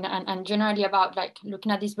Taylor, I mean, and generally about like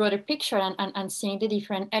looking at this broader picture and seeing the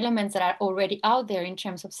different elements that are already out there in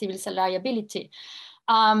terms of civil liability.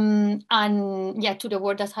 And yeah, to the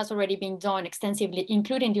work that has already been done extensively,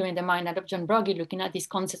 including during the mandate of John Broggie, looking at these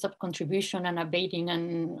concepts of contribution and abating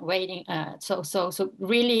and weighting. So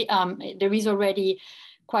really, there is already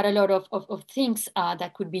quite a lot of things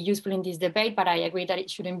that could be useful in this debate, but I agree that it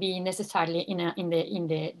shouldn't be necessarily in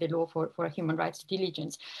the law for human rights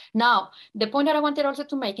diligence. Now, the point that I wanted also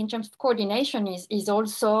to make in terms of coordination is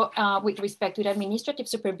also with respect to the administrative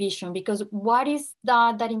supervision, because what is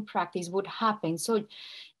that in practice would happen? So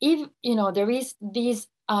if there is this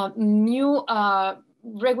new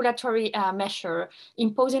regulatory measure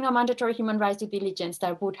imposing a mandatory human rights due diligence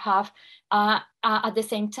that would have at the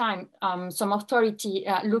same time some authority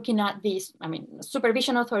looking at this, I mean,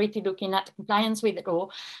 supervision authority looking at compliance with the law,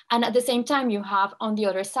 and at the same time you have on the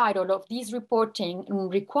other side all of these reporting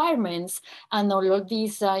requirements and all of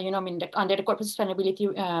these, I mean, under the corporate sustainability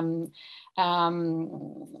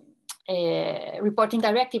reporting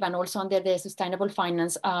directive and also under the sustainable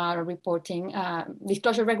finance reporting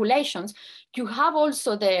disclosure regulations, you have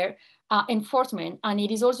also there enforcement, and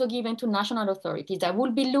it is also given to national authorities that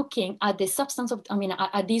will be looking at the substance of, I mean,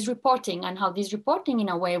 at this reporting and how this reporting in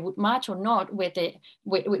a way would match or not with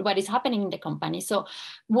what is happening in the company. So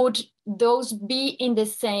would those be in the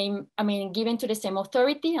same, I mean, given to the same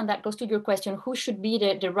authority? And that goes to your question, who should be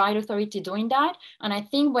the right authority doing that? And I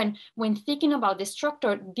think when thinking about the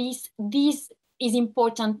structure, this is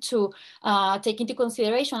important to take into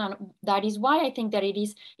consideration. And that is why I think that it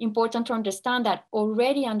is important to understand that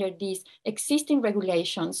already under these existing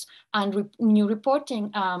regulations and new reporting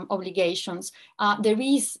obligations, there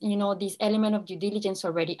is, this element of due diligence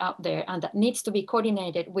already out there, and that needs to be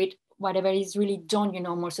coordinated with whatever is really done,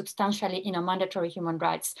 more substantially in a mandatory human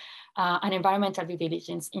rights and environmental due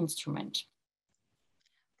diligence instrument.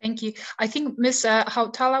 Thank you. I think Ms.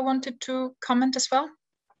 Hautala wanted to comment as well.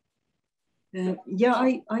 Yeah,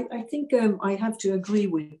 I think I have to agree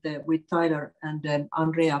with Tyler and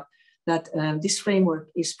Andrea that this framework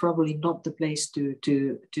is probably not the place to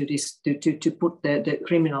put the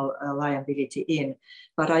criminal liability in.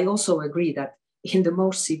 But I also agree that in the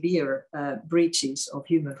most severe breaches of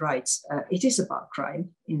human rights, it is about crime,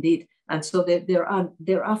 indeed. And so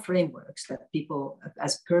there are frameworks that people,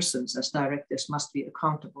 as persons, as directors, must be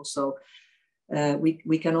accountable. So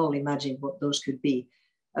we can all imagine what those could be.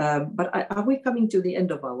 But are we coming to the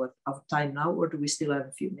end of our time now, or do we still have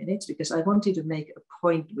a few minutes? Because I wanted to make a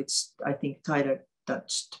point which I think Tyler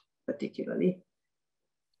touched particularly.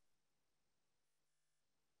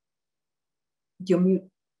 You're mute.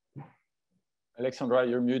 Aleksandra,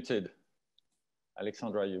 you're muted.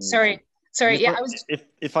 Aleksandra, you're muted. Sorry. Yeah,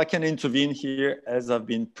 if I can intervene here, as I've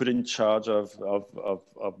been put in charge of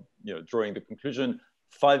drawing the conclusion,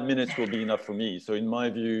 5 minutes will be enough for me. So in my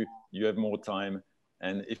view, you have more time.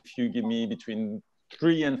 And if you give me between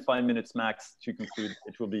 3 and 5 minutes max to conclude,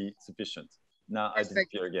 it will be sufficient. Now I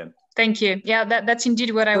disappear again. Thank you. Yeah, that's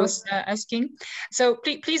indeed what I was asking. So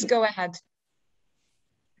please go ahead.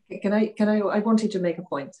 I wanted to make a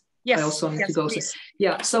point. Yes, I also need to go. Please.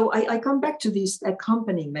 Yeah, so I come back to these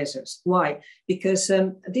accompanying measures. Why? Because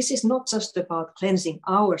this is not just about cleansing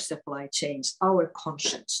our supply chains, our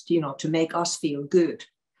conscience, to make us feel good.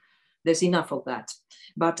 There's enough of that.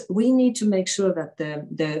 But we need to make sure that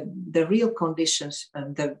the real conditions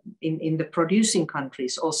in the producing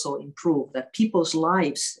countries also improve, that people's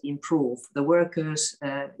lives improve, the workers,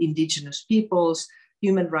 indigenous peoples,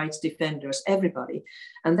 human rights defenders, everybody.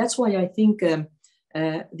 And that's why I think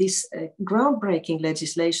this groundbreaking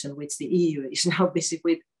legislation, which the EU is now busy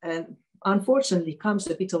with, unfortunately comes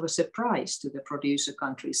a bit of a surprise to the producer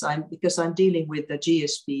countries. Because I'm dealing with the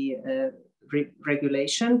GSP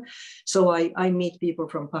regulation. So I meet people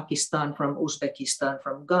from Pakistan, from Uzbekistan,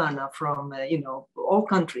 from Ghana, from all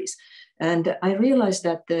countries. And I realized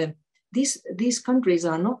that these countries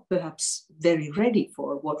are not perhaps very ready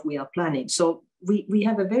for what we are planning. So we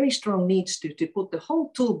have a very strong need to put the whole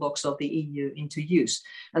toolbox of the EU into use.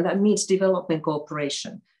 And that means development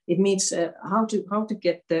cooperation. It means how to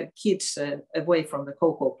get the kids away from the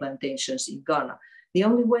cocoa plantations in Ghana. The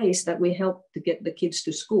only way is that we help to get the kids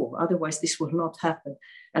to school. Otherwise, this will not happen.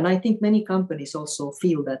 And I think many companies also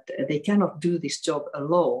feel that they cannot do this job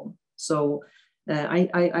alone. So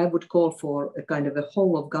I would call for a kind of a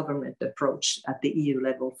whole of government approach at the EU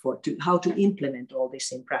level to how to implement all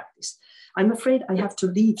this in practice. I'm afraid I have to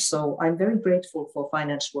leave. So I'm very grateful for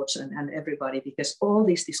Finance Watch and everybody, because all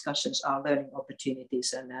these discussions are learning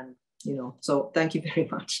opportunities. So thank you very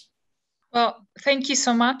much. Well, thank you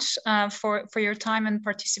so much for your time and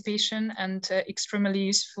participation and extremely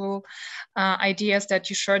useful ideas that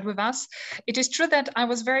you shared with us. It is true that I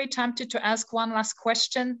was very tempted to ask one last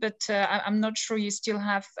question, but I'm not sure you still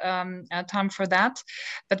have time for that.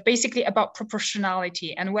 But basically about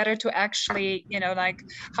proportionality and whether to actually,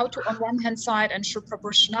 how to on one hand side ensure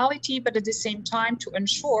proportionality, but at the same time to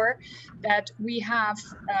ensure that we have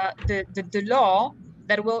the law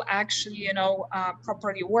that will actually,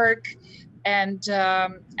 properly work, and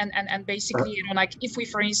basically, if we,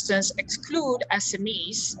 for instance, exclude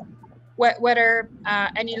SMEs, whether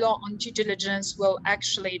any law on due diligence will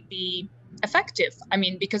actually be effective. I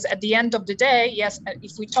mean, because at the end of the day, yes,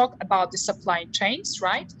 if we talk about the supply chains,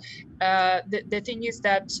 right? The thing is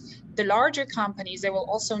that the larger companies, they will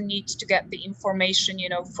also need to get the information,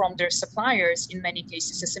 from their suppliers, in many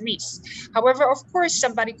cases SMEs. However, of course,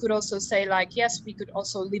 somebody could also say yes, we could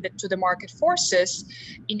also leave it to the market forces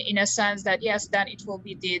in a sense that, yes, then it will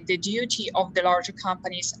be the duty of the larger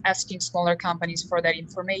companies asking smaller companies for that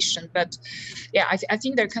information. But yeah, I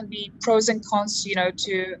think there can be pros and cons,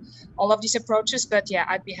 to all of these approaches, but yeah,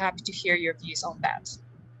 I'd be happy to hear your views on that.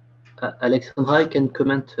 Aleksandra, I can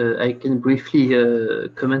comment. I can briefly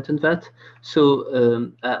comment on that. So,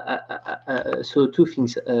 so two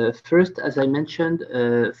things. First, as I mentioned,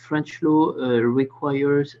 French law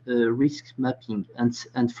requires risk mapping,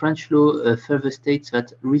 and French law further states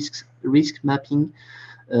that risk mapping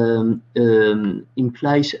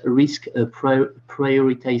implies risk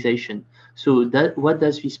prioritization. So what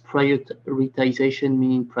does this prioritization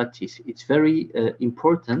mean in practice? It's very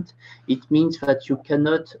important. It means that you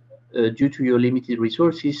cannot, due to your limited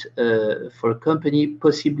resources, for a company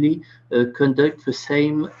possibly conduct the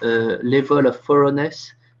same level of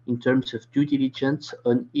thoroughness in terms of due diligence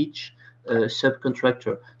on each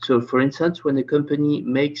subcontractor. So for instance, when a company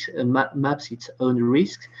maps its own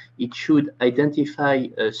risks, it should identify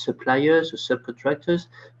suppliers or subcontractors,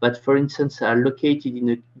 but for instance are located in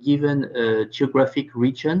a given geographic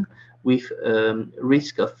region with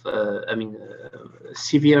risk of,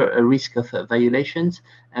 severe risk of violations,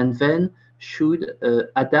 and then should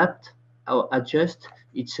adapt or adjust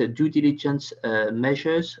its due diligence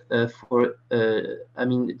measures for,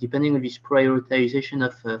 depending on this prioritization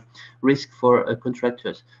of risk for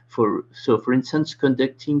contractors. So, for instance,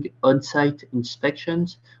 conducting on-site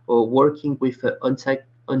inspections or working with on-site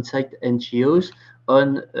NGOs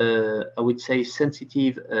on, I would say,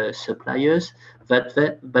 sensitive suppliers, but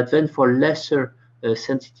then for lesser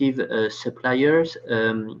sensitive suppliers,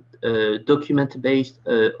 document-based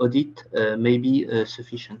audit may be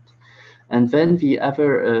sufficient. And then the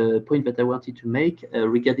other point that I wanted to make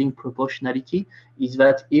regarding proportionality is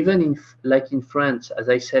that even like in France, as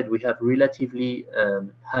I said, we have relatively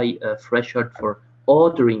high threshold for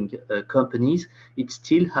ordering companies, it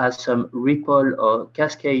still has some ripple or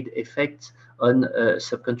cascade effects on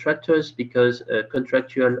subcontractors because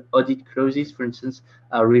contractual audit clauses, for instance,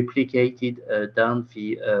 are replicated down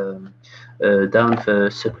the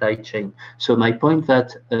supply chain. So my point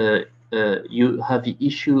that you have the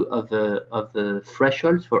issue of the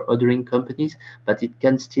thresholds for ordering companies, but it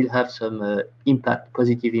can still have some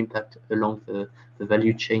positive impact along the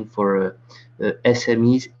value chain for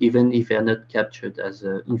SMEs, even if they are not captured as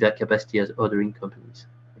in their capacity as ordering companies.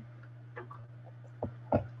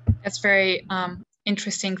 That's very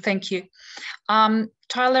interesting. Thank you.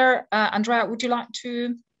 Tyler, Andrea, would you like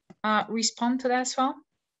to respond to that as well?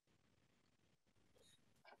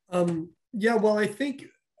 Yeah, well, I think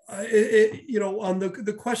on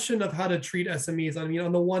the question of how to treat SMEs, I mean,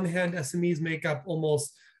 on the one hand, SMEs make up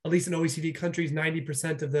almost, at least in OECD countries,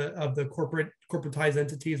 90% of the corporatized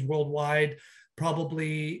entities worldwide,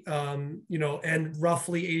 probably, and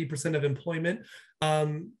roughly 80% of employment.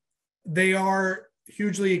 They are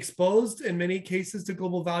hugely exposed in many cases to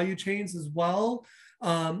global value chains as well,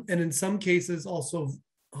 and in some cases also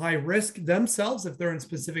high risk themselves if they're in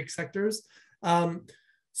specific sectors.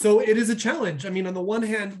 So it is a challenge. I mean, on the one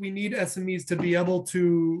hand, we need SMEs to be able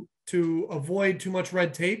to avoid too much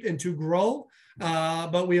red tape and to grow,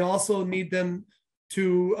 but we also need them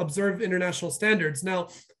to observe international standards. Now,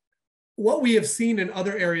 what we have seen in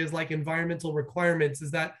other areas like environmental requirements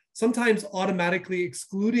is that sometimes automatically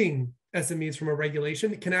excluding SMEs from a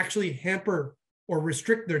regulation can actually hamper or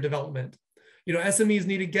restrict their development. SMEs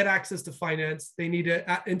need to get access to finance. They need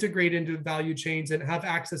to integrate into value chains and have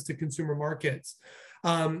access to consumer markets.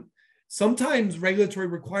 Sometimes regulatory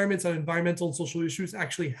requirements on environmental and social issues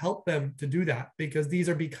actually help them to do that because these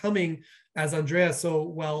are becoming, as Andrea so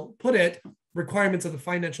well put it, requirements of the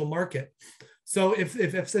financial market. So if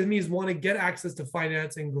SMEs want to get access to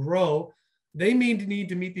finance and grow, they may need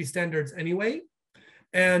to meet these standards anyway.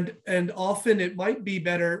 And often it might be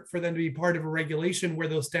better for them to be part of a regulation where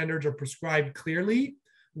those standards are prescribed clearly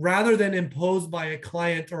rather than imposed by a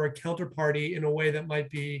client or a counterparty in a way that might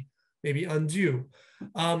be maybe undue.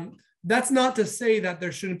 That's not to say that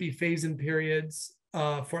there shouldn't be phase-in periods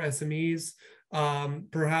for SMEs,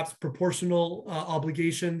 perhaps proportional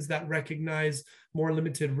obligations that recognize more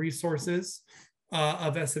limited resources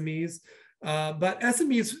of SMEs. But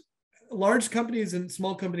SMEs, large companies and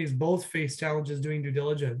small companies both face challenges doing due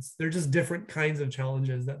diligence. They're just different kinds of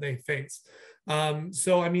challenges that they face.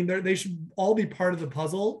 So, I mean, they should all be part of the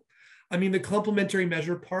puzzle. I mean, the complementary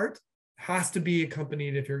measure part has to be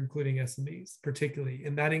accompanied if you're including SMEs, particularly,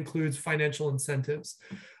 and that includes financial incentives.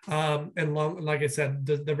 And like I said,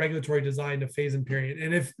 the regulatory design of phase-in period.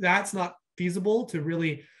 And if that's not feasible to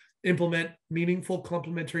really implement meaningful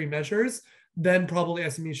complementary measures, then probably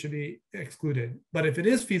SMEs should be excluded. But if it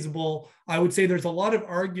is feasible, I would say there's a lot of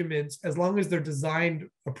arguments, as long as they're designed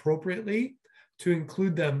appropriately, to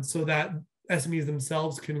include them so that SMEs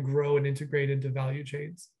themselves can grow and integrate into value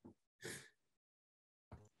chains.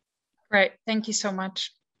 Great, thank you so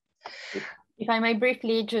much. If I may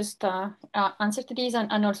briefly just answer to this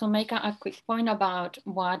and also make a quick point about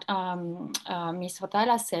what Ms.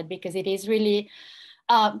 Hautala said, because it is really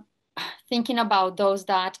thinking about those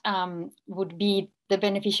that would be the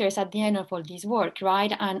beneficiaries at the end of all this work,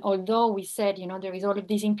 right? And although we said, there is all of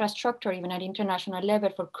this infrastructure, even at international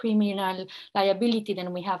level for criminal liability,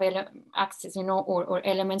 then we have access, or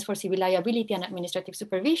elements for civil liability and administrative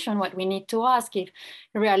supervision. What we need to ask if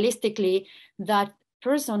realistically that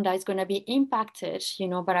person that is going to be impacted, you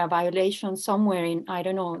know, by a violation somewhere in, I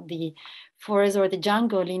don't know, the forest or the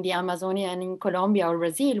jungle in the Amazonia and in Colombia or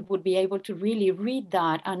Brazil would be able to really read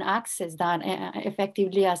that and access that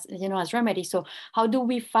effectively as, you know, as remedy. So how do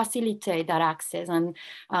we facilitate that access and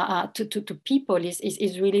to people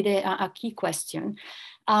is really a key question.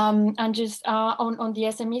 And just on the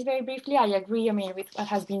SMEs very briefly, I agree, I mean, with what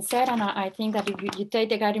has been said, and I think that if you take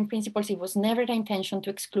the guiding principles, it was never the intention to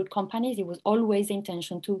exclude companies, it was always the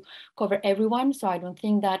intention to cover everyone. So I don't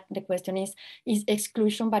think that the question is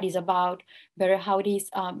exclusion, but is about better how it is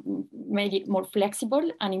made it more flexible.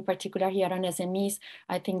 And in particular here on SMEs,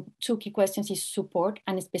 I think two key questions is support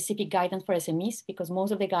and specific guidance for SMEs, because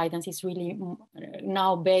most of the guidance is really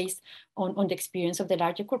now based on the experience of the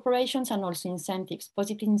larger corporations, and also incentives,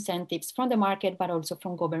 positive incentives from the market, but also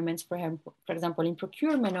from governments, for example, in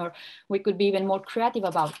procurement, or we could be even more creative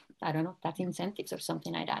about, I don't know, tax incentives or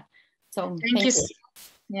something like that. So thank you.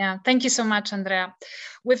 Yeah, thank you so much, Andrea.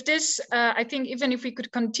 With this, I think even if we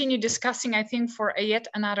could continue discussing, I think for yet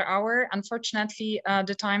another hour, unfortunately,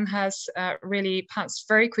 the time has really passed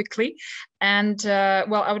very quickly. And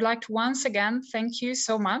well, I would like to once again thank you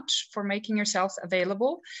so much for making yourselves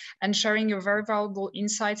available and sharing your very valuable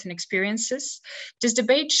insights and experiences. This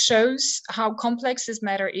debate shows how complex this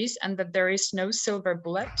matter is and that there is no silver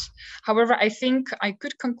bullet. However, I think I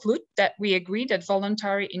could conclude that we agree that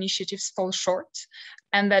voluntary initiatives fall short,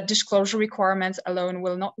 and that disclosure requirements alone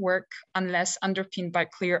will not work unless underpinned by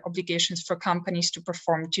clear obligations for companies to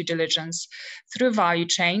perform due diligence through value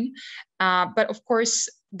chain. But of course,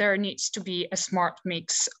 there needs to be a smart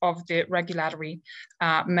mix of the regulatory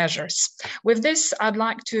measures. With this, I'd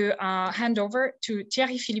like to hand over to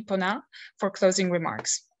Thierry Philippona for closing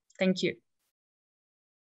remarks. Thank you.